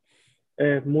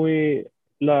 es muy,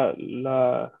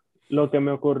 lo que me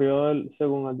ocurrió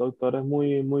según el doctor es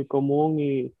muy común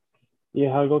y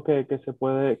es algo que se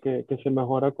puede, que se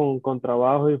mejora con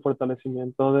trabajo y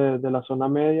fortalecimiento de la zona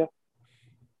media,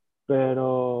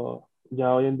 pero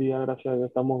ya hoy en día, gracias a Dios,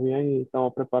 estamos bien y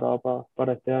estamos preparados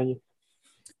para este año.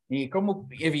 ¿Y cómo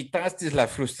evitaste la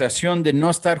frustración de no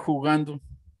estar jugando?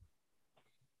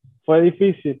 Fue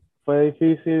difícil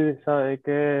saber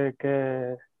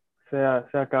que se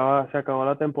acabó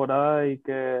la temporada y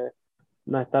que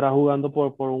no estará jugando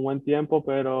por un buen tiempo,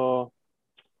 pero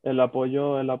el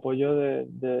apoyo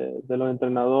de los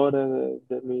entrenadores,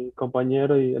 de mis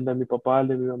compañeros y el de mi papá, el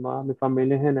de mi mamá, mi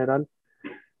familia en general,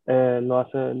 lo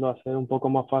hace un poco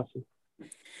más fácil.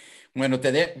 Bueno,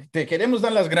 te queremos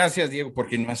dar las gracias, Diego,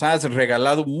 porque nos has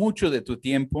regalado mucho de tu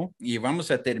tiempo y vamos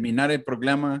a terminar el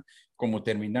programa como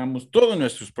terminamos todos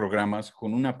nuestros programas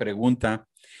con una pregunta.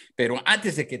 Pero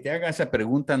antes de que te haga esa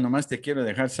pregunta, nomás te quiero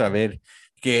dejar saber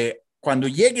que cuando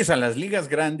llegues a las ligas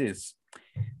grandes,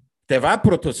 te va a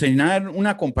patrocinar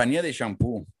una compañía de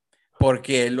shampoo.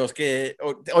 Porque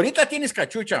ahorita tienes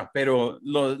cachucha, pero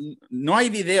no hay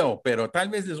video, pero tal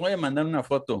vez les voy a mandar una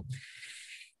foto.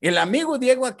 El amigo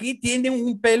Diego aquí tiene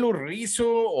un pelo rizo,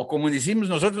 o como decimos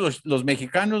nosotros los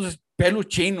mexicanos, pelo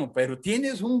chino, pero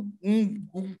tienes un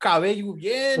cabello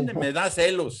bien, me da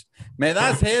celos,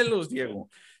 Diego.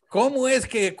 ¿Cómo es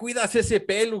que cuidas ese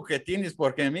pelo que tienes?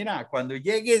 Porque mira, cuando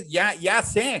llegues, ya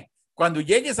sé, cuando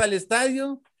llegues al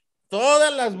estadio,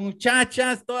 todas las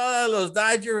muchachas, todos los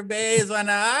Dodger Bays van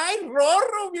ay,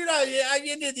 Rorro, mira, ahí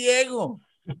viene Diego.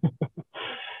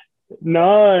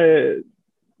 No,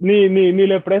 ni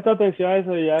le presto atención a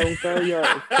eso, ya un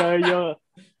cabello,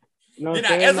 no Mira,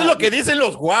 sé, eso es lo que dicen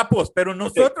los guapos, pero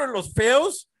nosotros los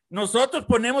feos, nosotros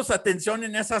ponemos atención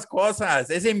en esas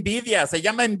cosas. Es envidia, se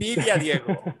llama envidia,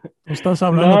 Diego. Tú estás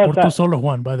hablando No, por tú solo,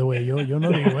 Juan, by the way. Yo no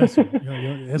digo eso.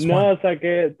 Es Juan. no,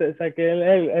 saqué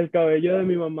el cabello de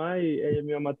mi mamá y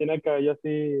mi mamá tiene el cabello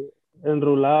así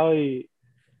enrulado y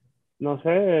no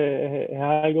sé, es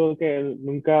algo que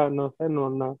nunca, no sé,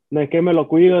 no es que me lo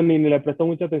cuido ni le presto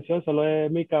mucha atención, solo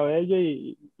es mi cabello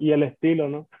y el estilo,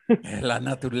 ¿no? La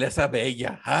naturaleza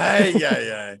bella. Ay, ay,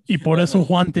 ay. Y por eso Bueno,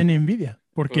 Juan tiene envidia,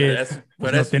 por porque eso, pues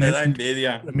por no eso me tiene, da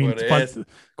envidia. I mean, Por eso.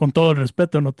 con todo el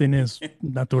respeto, no tienes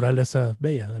naturaleza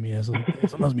bella. I mean, eso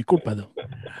no es mi culpa, though.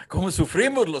 ¿Cómo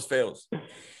sufrimos los feos?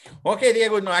 Ok,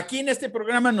 Diego, no, aquí en este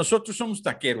programa nosotros somos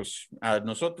taqueros. A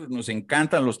nosotros nos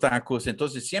encantan los tacos.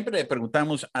 Entonces siempre le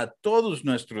preguntamos a todos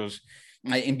nuestros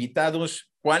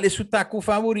invitados cuál es su taco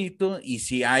favorito y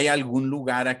si hay algún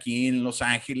lugar aquí en Los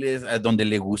Ángeles donde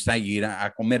le gusta ir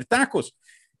a comer tacos.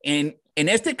 En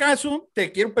este caso,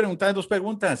 te quiero preguntar 2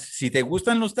 preguntas. Si te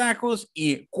gustan los tacos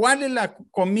y cuál es la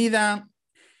comida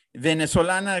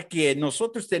venezolana que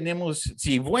nosotros tenemos.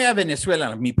 Si voy a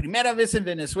Venezuela, mi primera vez en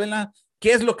Venezuela,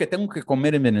 ¿qué es lo que tengo que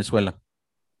comer en Venezuela?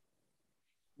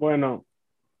 Bueno,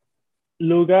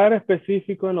 lugar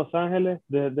específico en Los Ángeles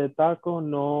de tacos,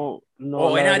 no, no,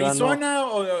 O la en verdad no. Arizona,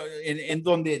 o en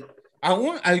donde,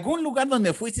 algún lugar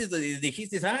donde fuiste y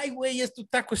dijiste, ay, güey, estos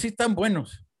tacos sí están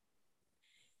buenos.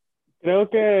 Creo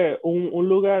que un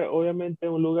lugar, obviamente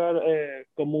un lugar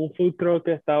como un food truck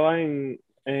que estaba en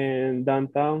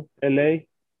Downtown, LA,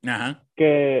 Ajá,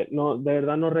 que no, de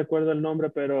verdad no recuerdo el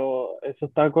nombre, pero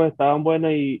esos tacos estaban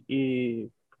buenos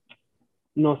y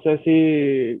no sé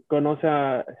si conoce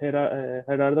a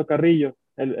Gerardo Carrillo,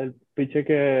 el piche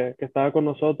que estaba con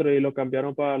nosotros y lo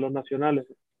cambiaron para los nacionales,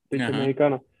 piche ajá,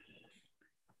 mexicano.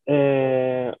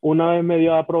 Una vez me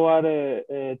dio a probar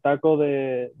taco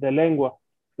de lengua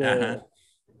de, ajá.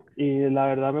 y la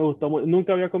verdad me gustó mucho.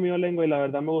 Nunca había comido lengua y la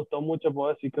verdad me gustó mucho.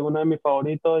 Puedo decir que es uno de mis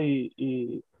favoritos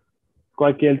y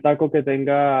cualquier taco que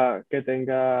tenga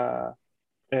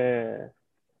eh,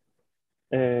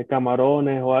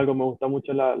 camarones o algo, me gusta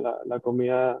mucho la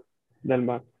comida del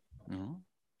mar. ¿No?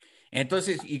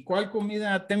 Entonces, ¿y cuál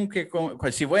comida tengo que comer?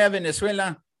 Pues, si voy a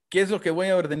Venezuela, ¿qué es lo que voy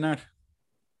a ordenar?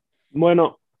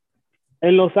 Bueno,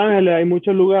 en Los Ángeles hay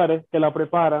muchos lugares que la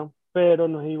preparan, pero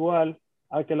no es igual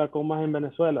a que la comas en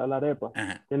Venezuela, la arepa.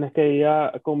 Ajá. Tienes que ir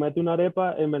a comerte una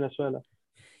arepa en Venezuela.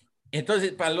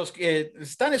 Entonces, para los que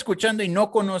están escuchando y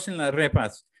no conocen las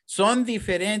repas, son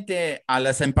diferentes a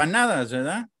las empanadas,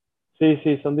 ¿verdad? Sí,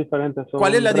 sí, son diferentes.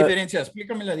 ¿Cuál es la diferencia?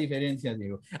 Explícame la diferencia,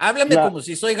 Diego. Háblame la, como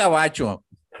si soy gabacho.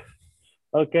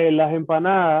 ok, las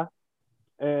empanadas,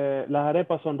 las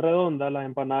arepas son redondas, las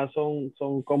empanadas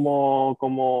son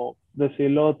como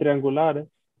decirlo, triangulares.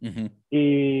 Ujú.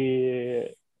 Y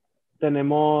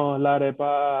tenemos la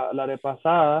arepa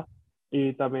asada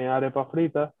y también arepa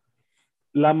frita.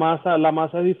 La masa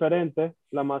es diferente,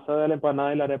 la masa de la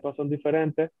empanada y la arepa son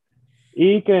diferentes.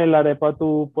 Y que en la arepa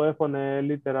tú puedes poner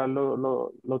literal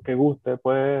lo que guste,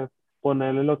 puedes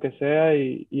ponerle lo que sea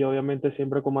y obviamente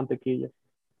siempre con mantequilla.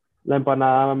 La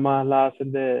empanada más la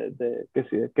hacen que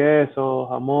sí, de queso,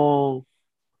 jamón,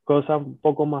 cosas un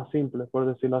poco más simples,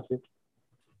 por decirlo así.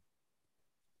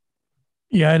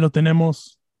 Y ahí lo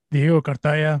tenemos, Diego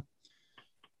Cartaya,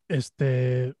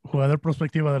 jugador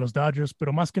prospectiva de los Dodgers,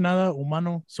 pero más que nada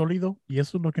humano, sólido, y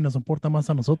eso es lo que nos importa más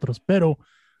a nosotros. Pero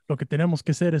lo que tenemos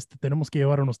que hacer es, tenemos que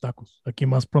llevar unos tacos aquí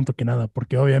más pronto que nada,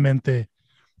 porque obviamente,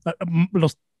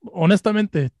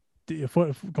 honestamente,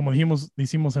 como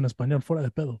decimos en español, fuera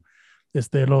de pedo,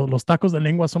 los tacos de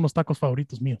lengua son los tacos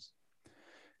favoritos míos.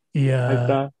 Y, Ahí uh,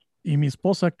 está. y mi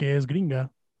esposa, que es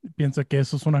gringa, piensa que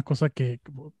eso es una cosa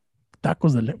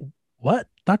tacos de lengua, ¿what?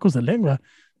 Tacos de lengua.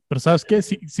 Pero ¿sabes qué?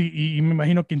 Y me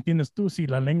imagino que entiendes tú, si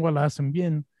la lengua la hacen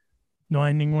bien, no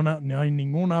hay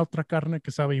ninguna otra carne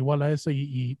que sabe igual a eso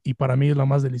y para mí es la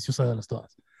más deliciosa de las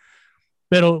todas.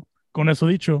 Pero con eso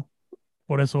dicho,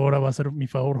 por eso ahora va a ser mi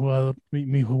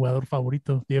jugador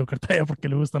favorito, Diego Cartaya, porque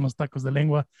le gustan los tacos de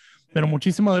lengua. Pero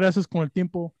muchísimas gracias con el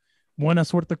tiempo. Buena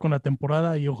suerte con la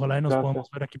temporada y ojalá y nos Gracias. podamos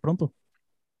ver aquí pronto.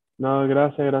 No,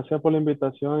 gracias por la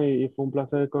invitación y fue un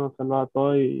placer conocerlos a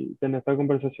todos y tener esta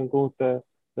conversación con ustedes.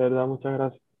 De verdad, muchas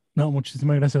gracias. No,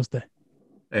 muchísimas gracias a usted.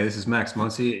 Hey, this is Max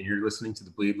Muncy, and you're listening to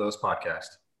the Bleed Los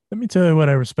podcast. Let me tell you what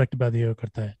I respect about Diego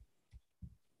Cartaya.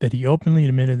 That he openly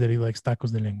admitted that he likes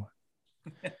tacos de lengua.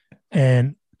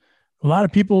 And a lot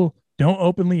of people don't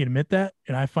openly admit that,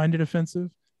 and I find it offensive.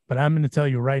 But I'm going to tell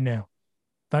you right now,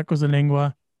 tacos de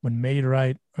lengua, when made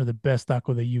right, are the best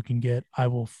taco that you can get. I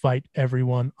will fight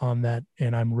everyone on that,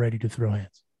 and I'm ready to throw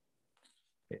hands.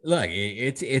 Look,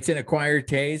 it's an acquired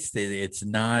taste. It's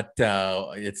not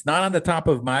on the top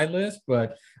of my list,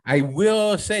 but I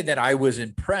will say that I was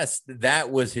impressed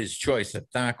that was his choice of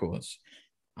tacos.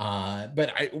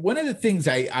 But one of the things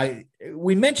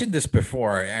we mentioned this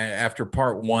before after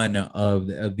part one of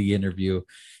the interview,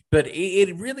 but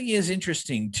it really is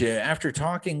interesting after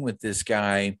talking with this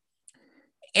guy,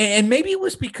 and maybe it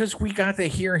was because we got to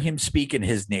hear him speak in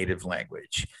his native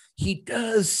language. He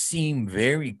does seem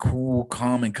very cool,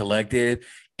 calm, and collected.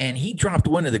 And he dropped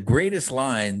one of the greatest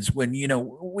lines when,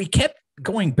 we kept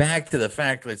going back to the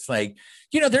fact that it's like,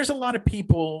 there's a lot of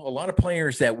people, a lot of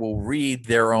players that will read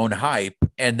their own hype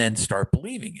and then start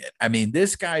believing it. I mean,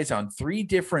 this guy's on 3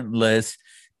 different lists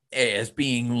as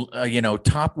being,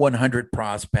 top 100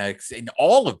 prospects in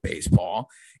all of baseball.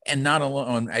 And not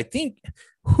alone, I think,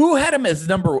 who had him as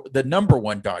the number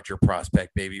 1 Dodger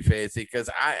prospect, babyface? Because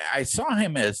I saw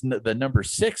him as the number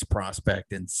 6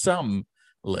 prospect in some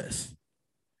lists.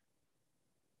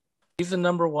 He's the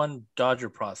number one Dodger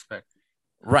prospect.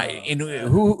 Right. And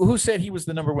who said he was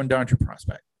the number one Dodger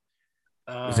prospect?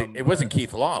 It wasn't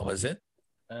Keith Law, was it?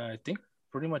 I think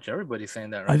pretty much everybody's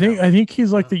saying that I think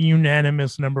he's like the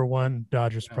unanimous number one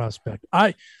Dodgers prospect.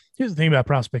 Here's the thing about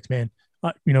prospects, man.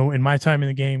 In my time in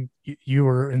the game, you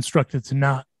were instructed to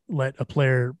not let a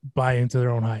player buy into their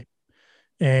own hype,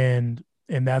 and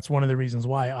that's one of the reasons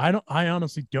why I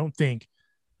honestly don't think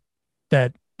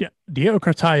that Diego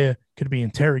Cartaya could be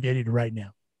interrogated right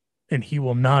now, and he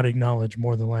will not acknowledge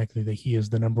more than likely that he is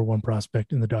the number one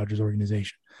prospect in the Dodgers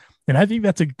organization, and I think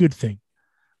that's a good thing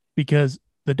because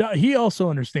he also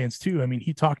understands too. I mean,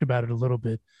 he talked about it a little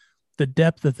bit, the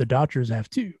depth that the Dodgers have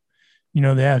too.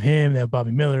 They have him, they have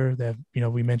Bobby Miller, they have,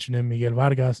 we mentioned him, Miguel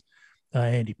Vargas,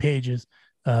 Andy Pages,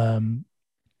 Bobby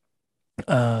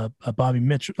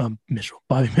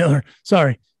Miller.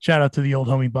 Sorry. Shout out to the old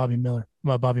homie, Bobby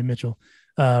Mitchell,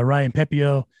 Ryan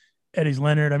Pepio, Eddie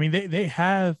Leonard. I mean, they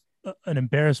have an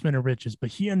embarrassment of riches,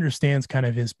 but he understands kind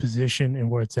of his position and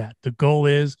where it's at. The goal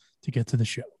is to get to the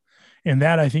show. And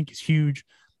that I think is huge.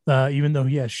 Even though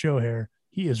he has show hair,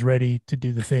 he is ready to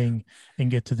do the thing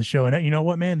and get to the show. And you know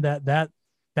what, man, that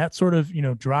sort of,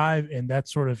 drive and that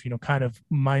sort of, kind of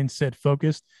mindset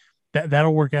focused,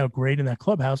 that'll work out great in that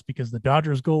clubhouse because the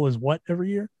Dodgers goal is what every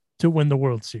year? To win the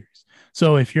World Series.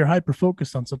 So if you're hyper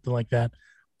focused on something like that,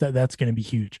 that's going to be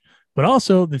huge. But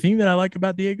also the thing that I like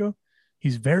about Diego,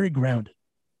 he's very grounded,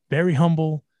 very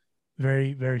humble,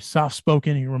 very, very soft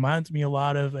spoken. He reminds me a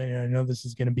lot of, and I know this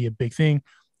is going to be a big thing,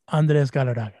 Andres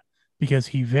Galarraga, because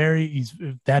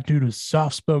that dude was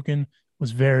soft spoken,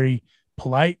 was very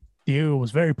polite. Diego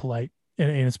was very polite.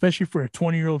 And especially for a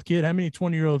 20-year-old kid, how many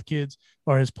 20-year-old kids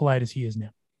are as polite as he is now?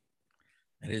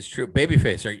 That is true.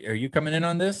 Babyface, are you coming in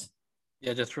on this?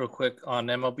 Yeah, just real quick on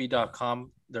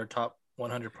MLB.com, their top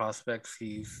 100 prospects,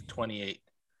 he's 28.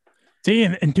 See,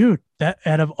 and dude, that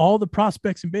out of all the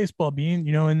prospects in baseball being,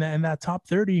 in that top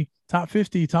 30, top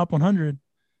 50, top 100,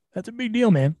 that's a big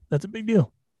deal, man. That's a big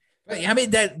deal. I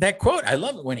mean, that quote, I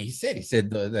love it when he said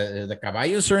the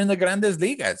caballos are in the grandes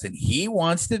ligas and he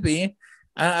wants to be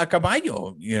a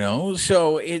caballo,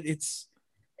 so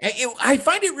I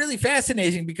find it really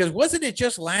fascinating because wasn't it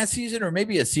just last season or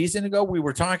maybe a season ago, we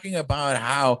were talking about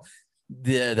how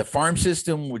the farm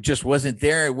system just wasn't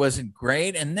there. It wasn't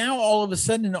great. And now all of a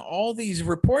sudden, all these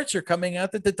reports are coming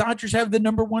out that the Dodgers have the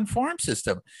number one farm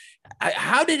system.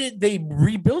 How did they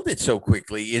rebuild it so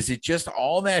quickly? Is it just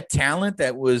all that talent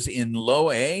that was in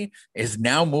low A is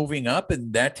now moving up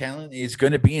and that talent is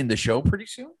going to be in the show pretty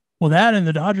soon? Well, that and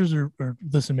the Dodgers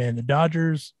listen, man, the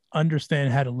Dodgers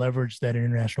understand how to leverage that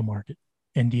international market.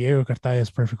 And Diego Cartaya is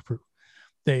perfect proof.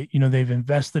 They've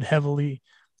invested heavily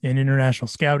in international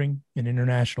scouting, in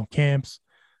international camps.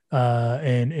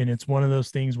 And it's one of those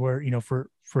things where, for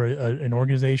an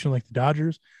organization like the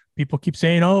Dodgers, people keep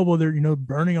saying, oh, well, they're,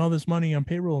 burning all this money on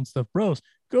payroll and stuff. Bros,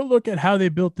 go look at how they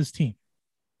built this team.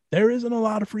 There isn't a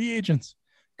lot of free agents.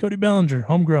 Cody Bellinger,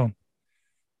 homegrown.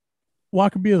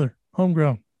 Walker Buehler,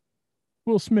 homegrown.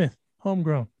 Will Smith,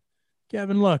 homegrown.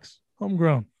 Gavin Lux,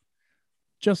 homegrown.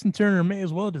 Justin Turner may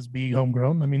as well just be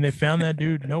homegrown. I mean, they found that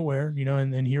dude nowhere,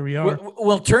 and here we are.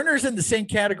 Well, Turner's in the same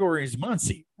category as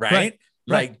Muncy, right?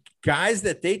 Like guys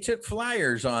that they took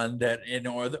flyers on that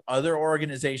other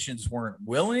organizations weren't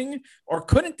willing or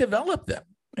couldn't develop them.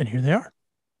 And here they are.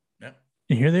 Yeah.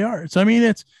 And here they are. So, I mean,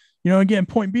 it's, again,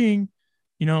 point being,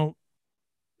 Julio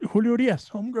Urias,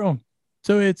 homegrown.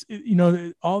 So it's,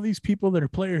 all these people that are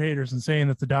player haters and saying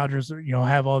that the Dodgers,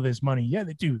 have all this money. Yeah,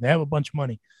 they do. They have a bunch of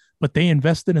money, but they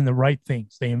invested in the right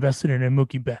things. They invested in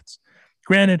Mookie Betts.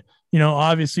 Granted,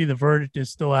 obviously the verdict is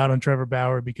still out on Trevor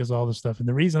Bauer because of all this stuff. And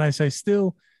the reason I say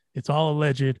still, it's all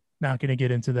alleged. Not going to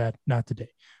get into that. Not today,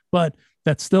 but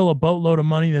that's still a boatload of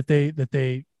money that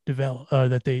they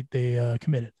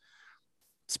committed.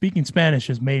 Speaking Spanish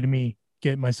has made me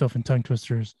get myself in tongue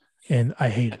twisters, and I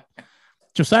hate it.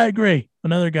 Josiah Gray,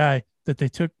 another guy that they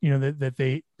took, that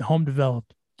they home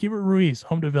developed. Keibert Ruiz,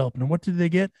 home developed. And what did they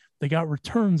get? They got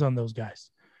returns on those guys.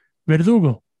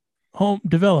 Verdugo, home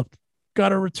developed,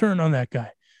 got a return on that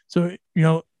guy. So,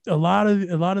 a lot of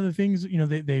the things,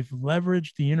 they've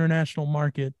leveraged the international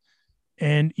market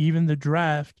and even the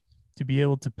draft to be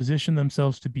able to position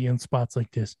themselves to be in spots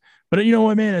like this. But you know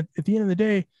what, man, at the end of the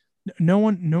day, no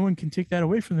one can take that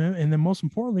away from them. And then most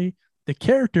importantly, the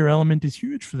character element is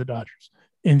huge for the Dodgers.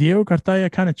 And Diego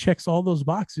Cartaya kind of checks all those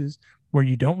boxes where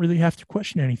you don't really have to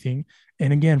question anything.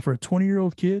 And again, for a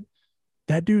 20-year-old kid,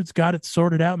 that dude's got it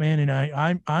sorted out, man.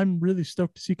 And I'm really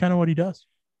stoked to see kind of what he does.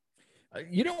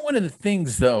 One of the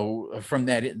things though from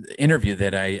that interview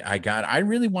that I got, I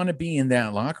really want to be in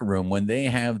that locker room when they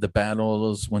have the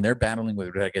battles, when they're battling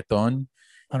with reggaeton,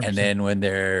 100%. and then when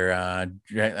they're,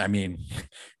 I mean,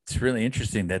 it's really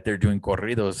interesting that they're doing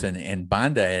corridos and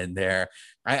banda in there.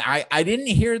 I didn't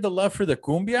hear the love for the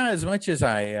cumbia as much as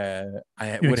I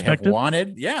would have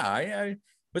wanted. Yeah, I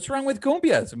what's wrong with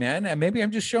cumbias, man? And maybe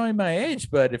I'm just showing my age,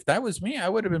 but if that was me, I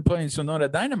would have been playing Sonora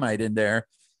Dynamite in there,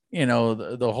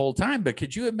 the whole time. But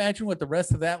could you imagine what the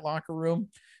rest of that locker room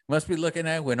must be looking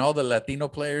at when all the Latino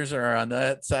players are on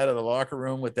that side of the locker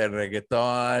room with that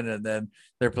reggaeton, and then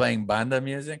they're playing banda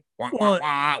music? Well,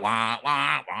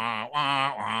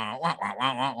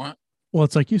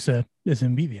 it's like you said, it's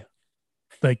envidia.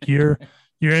 Like you're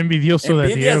envidioso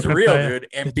that Diego is real, dude.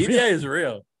 Envidia is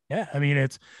real. Yeah, I mean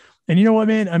and you know what,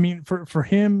 man? I mean, for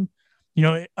him,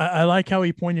 I like how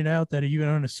he pointed out that even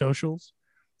on his socials,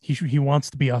 he wants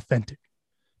to be authentic,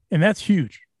 and that's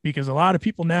huge because a lot of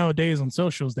people nowadays on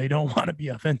socials, they don't want to be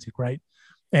authentic, right?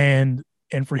 And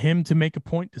for him to make a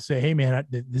point to say, hey, man,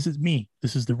 this is me,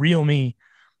 this is the real me,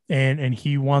 and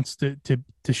he wants to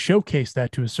showcase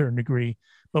that to a certain degree,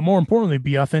 but more importantly,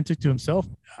 be authentic to himself.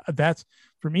 That's,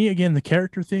 for me, again, the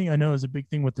character thing I know is a big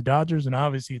thing with the Dodgers, and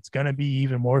obviously it's going to be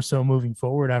even more so moving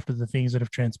forward after the things that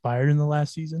have transpired in the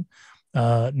last season.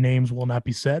 Names will not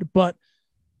be said, but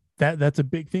that's a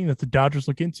big thing that the Dodgers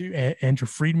look into. Andrew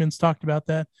Friedman's talked about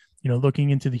that, looking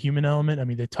into the human element. I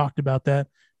mean, they talked about that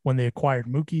when they acquired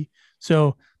Mookie.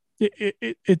 So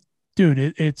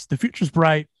it's the future's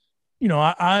bright.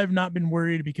 I've not been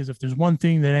worried because if there's one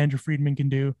thing that Andrew Friedman can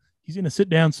do, he's going to sit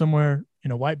down somewhere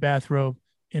in a white bathrobe,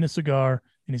 in a cigar,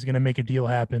 and he's going to make a deal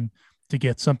happen to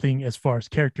get something as far as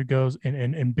character goes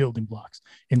and building blocks.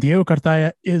 And Diego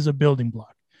Cartaya is a building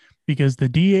block because the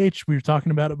DH, we were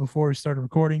talking about it before we started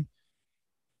recording,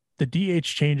 the DH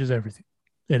changes everything.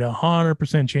 It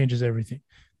 100% changes everything.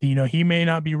 He may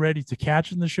not be ready to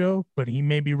catch in the show, but he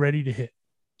may be ready to hit.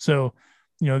 So,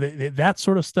 that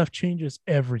sort of stuff changes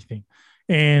everything.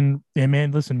 And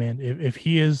man, listen, man, if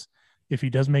he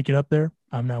does make it up there,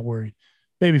 I'm not worried.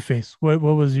 Babyface, what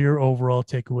was your overall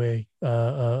takeaway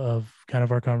of kind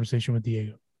of our conversation with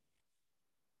Diego?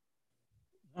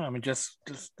 I mean, just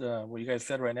what you guys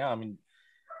said right now. I mean,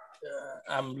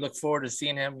 I'm looking forward to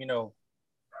seeing him,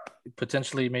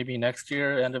 potentially maybe next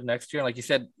year, end of next year. Like you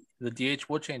said, the DH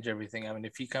will change everything. I mean,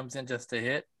 if he comes in just to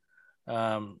hit,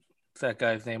 what's that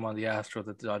guy's name on the Astro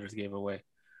that the Dodgers gave away?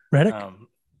 Reddick?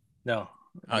 No.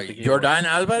 Jordan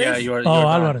Alvarez? Yeah,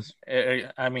 Alvarez.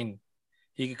 I mean,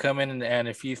 he could come in and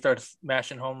if he starts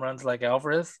smashing home runs like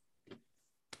Alvarez,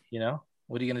 what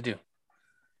are you going to do?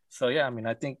 So, yeah, I mean,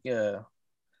 I think as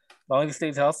long as he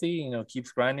stays healthy,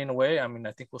 keeps grinding away, I mean,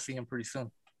 I think we'll see him pretty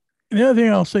soon. And the other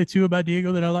thing I'll say, too, about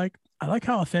Diego that I like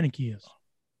how authentic he is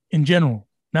in general,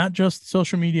 not just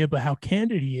social media, but how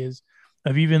candid he is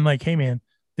of even like, hey, man,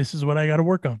 this is what I got to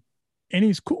work on. And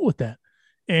he's cool with that.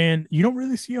 And you don't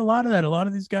really see a lot of that. A lot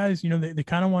of these guys, they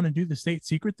kind of want to do the state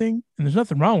secret thing, and there's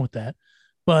nothing wrong with that.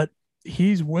 But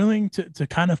he's willing to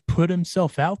kind of put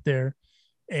himself out there,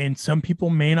 and some people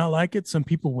may not like it. Some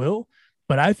people will.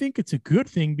 But I think it's a good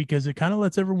thing because it kind of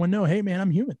lets everyone know, hey, man,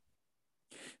 I'm human.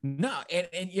 No,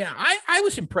 and yeah, I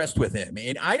was impressed with him.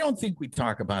 And I don't think we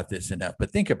talk about this enough,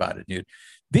 but think about it, dude.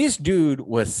 This dude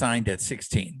was signed at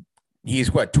 16.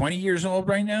 He's 20 years old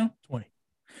right now? 20.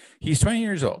 He's 20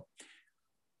 years old.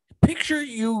 Picture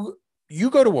you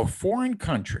go to a foreign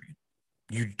country.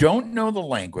 You don't know the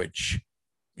language.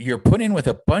 You're put in with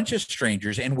a bunch of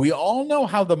strangers, and we all know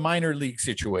how the minor league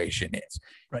situation is.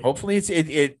 Right. Hopefully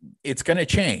it's going to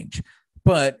change.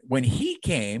 But when he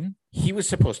came, he was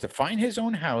supposed to find his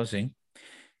own housing.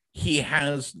 He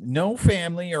has no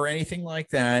family or anything like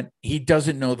that. He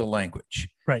doesn't know the language.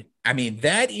 Right. I mean,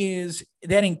 that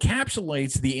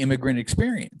encapsulates the immigrant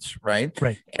experience, right?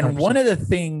 Right. 100%. And one of the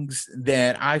things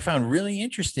that I found really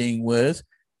interesting was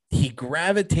he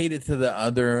gravitated to the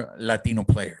other Latino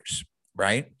players,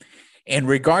 right? And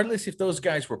regardless if those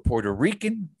guys were Puerto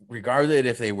Rican, regardless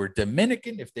if they were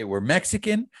Dominican, if they were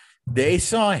Mexican, they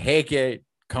saw, hey, kid,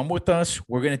 come with us.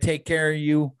 We're going to take care of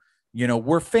you.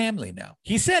 We're family now.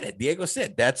 He said it. Diego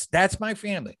said, that's my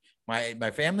family.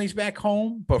 My family's back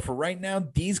home, but for right now,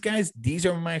 these guys, these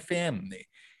are my family.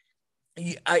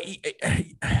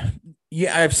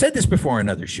 I've said this before in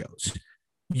other shows.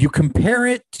 You compare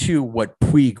it to what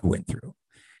Puig went through.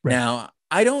 Right. Now,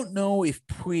 I don't know if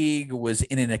Puig was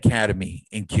in an academy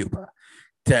in Cuba.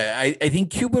 I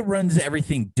think Cuba runs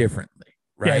everything differently,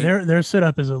 right? Yeah, their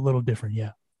setup is a little different,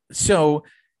 yeah. So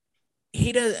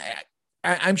he does.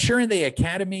 I'm sure in the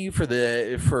academy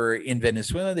for in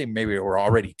Venezuela, they maybe were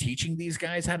already teaching these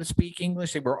guys how to speak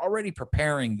English. They were already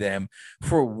preparing them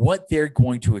for what they're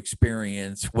going to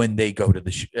experience when they go to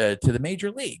the major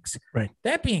leagues. Right.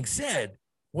 That being said,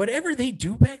 whatever they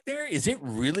do back there, is it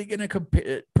really going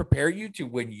to prepare you to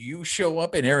when you show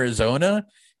up in Arizona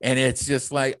and it's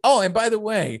just like, oh, and by the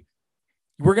way,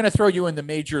 we're going to throw you in the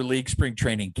major league spring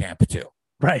training camp too.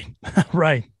 Right.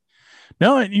 Right.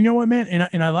 No, and you know what, man?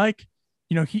 And I like,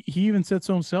 you know, he even said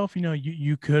so himself, you know,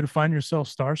 you could find yourself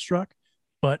starstruck,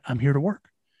 but I'm here to work.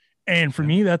 And for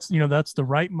me, that's, you know, that's the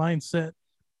right mindset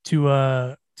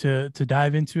to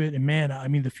dive into it. And man, I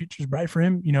mean, the future's bright for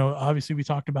him. You know, obviously we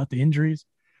talked about the injuries,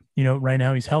 you know, right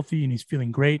now he's healthy and he's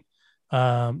feeling great. You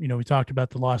know, we talked about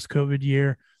the lost COVID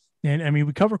year, and I mean,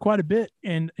 we cover quite a bit,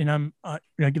 and I'm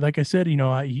like I said, you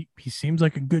know, he seems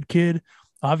like a good kid.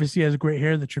 Obviously has great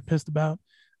hair that you're pissed about.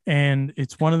 And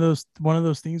it's one of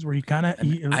those things where you kind of.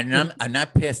 I'm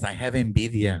not pissed. I have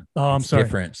envidia. Oh, I'm sorry.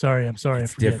 Different. Sorry, I'm sorry.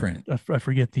 It's different. I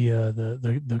forget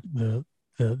the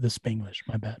Spanglish.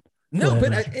 My bad. No,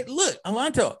 but look,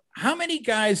 Alonso. How many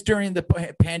guys during the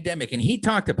pandemic, and he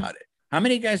talked about it. How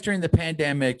many guys during the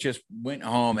pandemic just went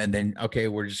home and then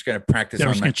we're just going to practice. We're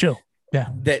just going to chill. Yeah.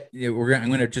 I'm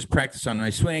going to just practice on my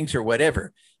swings or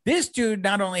whatever. This dude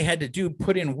not only had to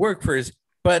put in work for his.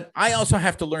 But I also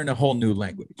have to learn a whole new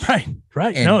language. Right.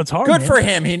 And no, it's hard. Good for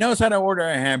him. He knows how to order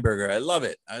a hamburger. I love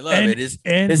it.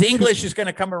 His English is going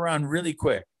to come around really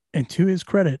quick. And to his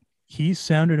credit, he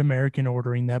sounded American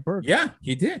ordering that burger. Yeah,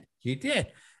 he did.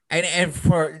 And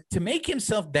to make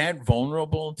himself that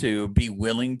vulnerable to be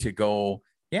willing to go,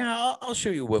 I'll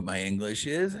show you what my English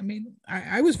is. I mean,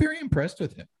 I was very impressed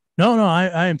with him. No,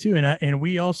 I am too. And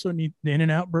we also need the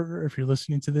In-N-Out burger. If you're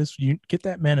listening to this, you get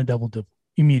that man a double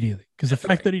immediately, because the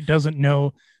fact that he doesn't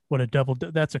know what a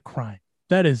that's a crime.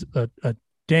 That is a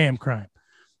damn crime.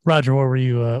 Roger, what were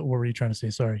you trying to say?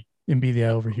 Sorry, MBDI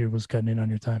over here was cutting in on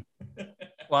your time.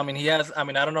 Well, I mean,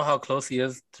 I don't know how close he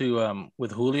is to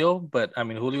with Julio, but I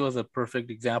mean, Julio is a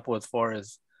perfect example as far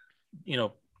as, you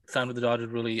know, signed with the Dodgers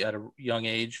really at a young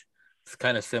age. It's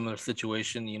kind of similar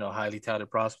situation, you know, highly touted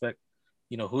prospect.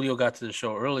 You know, Julio got to the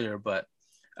show earlier, but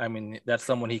I mean, that's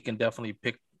someone he can definitely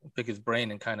pick his brain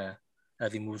and kind of,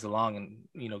 as he moves along and,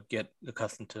 you know, get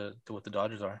accustomed to what the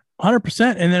Dodgers are.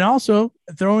 100%. And then also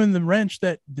throw in the wrench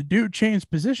that the dude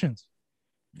changed positions.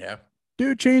 Yeah.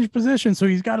 Dude changed positions. So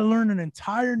he's got to learn an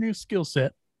entire new skill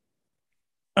set.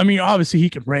 I mean, obviously he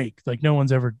can rake. Like no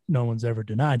one's ever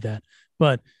denied that.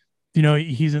 But, you know,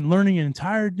 he's learning an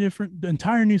entire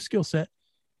new skill set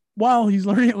while he's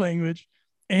learning a language,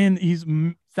 and he's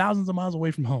thousands of miles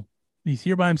away from home. He's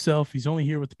here by himself. He's only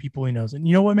here with the people he knows. And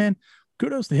you know what, man?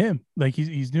 Kudos to him. Like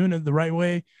he's doing it the right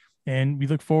way. And we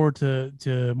look forward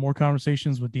to more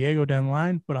conversations with Diego down the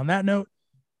line. But on that note,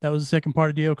 that was the second part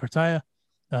of Diego Cartaya.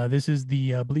 This is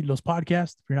the Bleed Los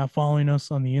Podcast. If you're not following us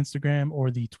on the Instagram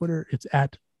or the Twitter, it's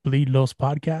at Bleed Los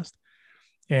Podcast.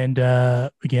 And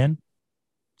again,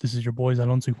 this is your boys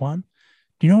Alonso Juan.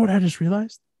 Do you know what I just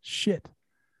realized? Shit.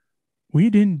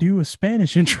 We didn't do a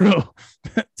Spanish intro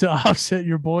to offset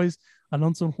your boys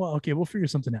Alonso Juan. Okay, we'll figure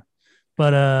something out.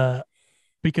 But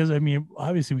because I mean,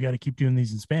 obviously we got to keep doing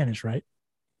these in Spanish, right?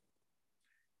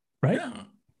 Right?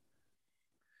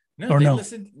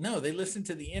 No, they listened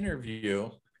to the interview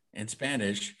in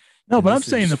Spanish. No, but I'm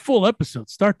saying the full episode,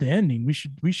 start to ending.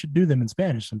 We should do them in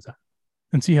Spanish sometime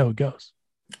and see how it goes.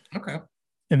 Okay.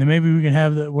 And then maybe we can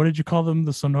have what did you call them?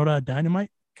 The Sonora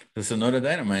Dynamite? The Sonora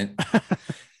Dynamite.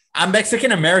 I'm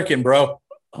Mexican American, bro.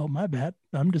 Oh, my bad.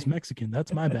 I'm just Mexican.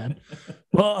 That's my bad.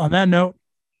 Well, on that note,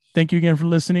 thank you again for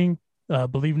listening.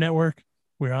 Believe Network.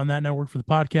 We're on that network for the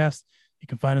podcast. You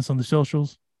can find us on the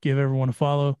socials. Give everyone a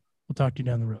follow. We'll talk to you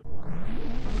down the road.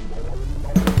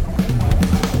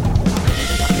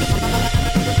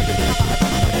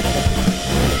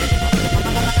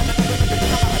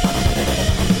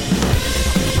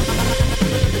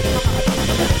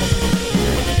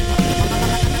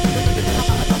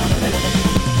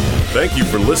 Thank you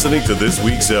for listening to this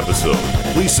week's episode.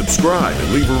 Please subscribe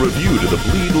and leave a review to the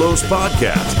Bleed Los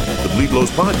Podcast. The Bleed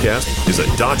Los Podcast is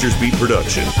a Dodgers Beat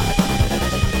production.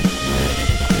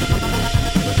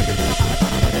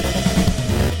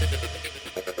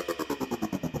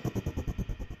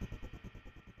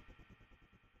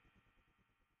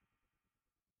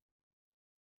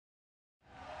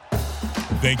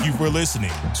 Thank you for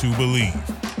listening to Believe.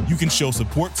 You can show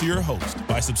support to your host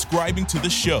by subscribing to the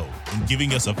show and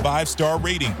giving us a 5-star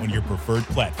rating on your preferred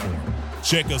platform.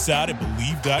 Check us out at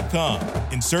Believe.com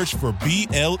and search for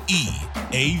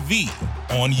BLEAV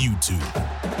on YouTube.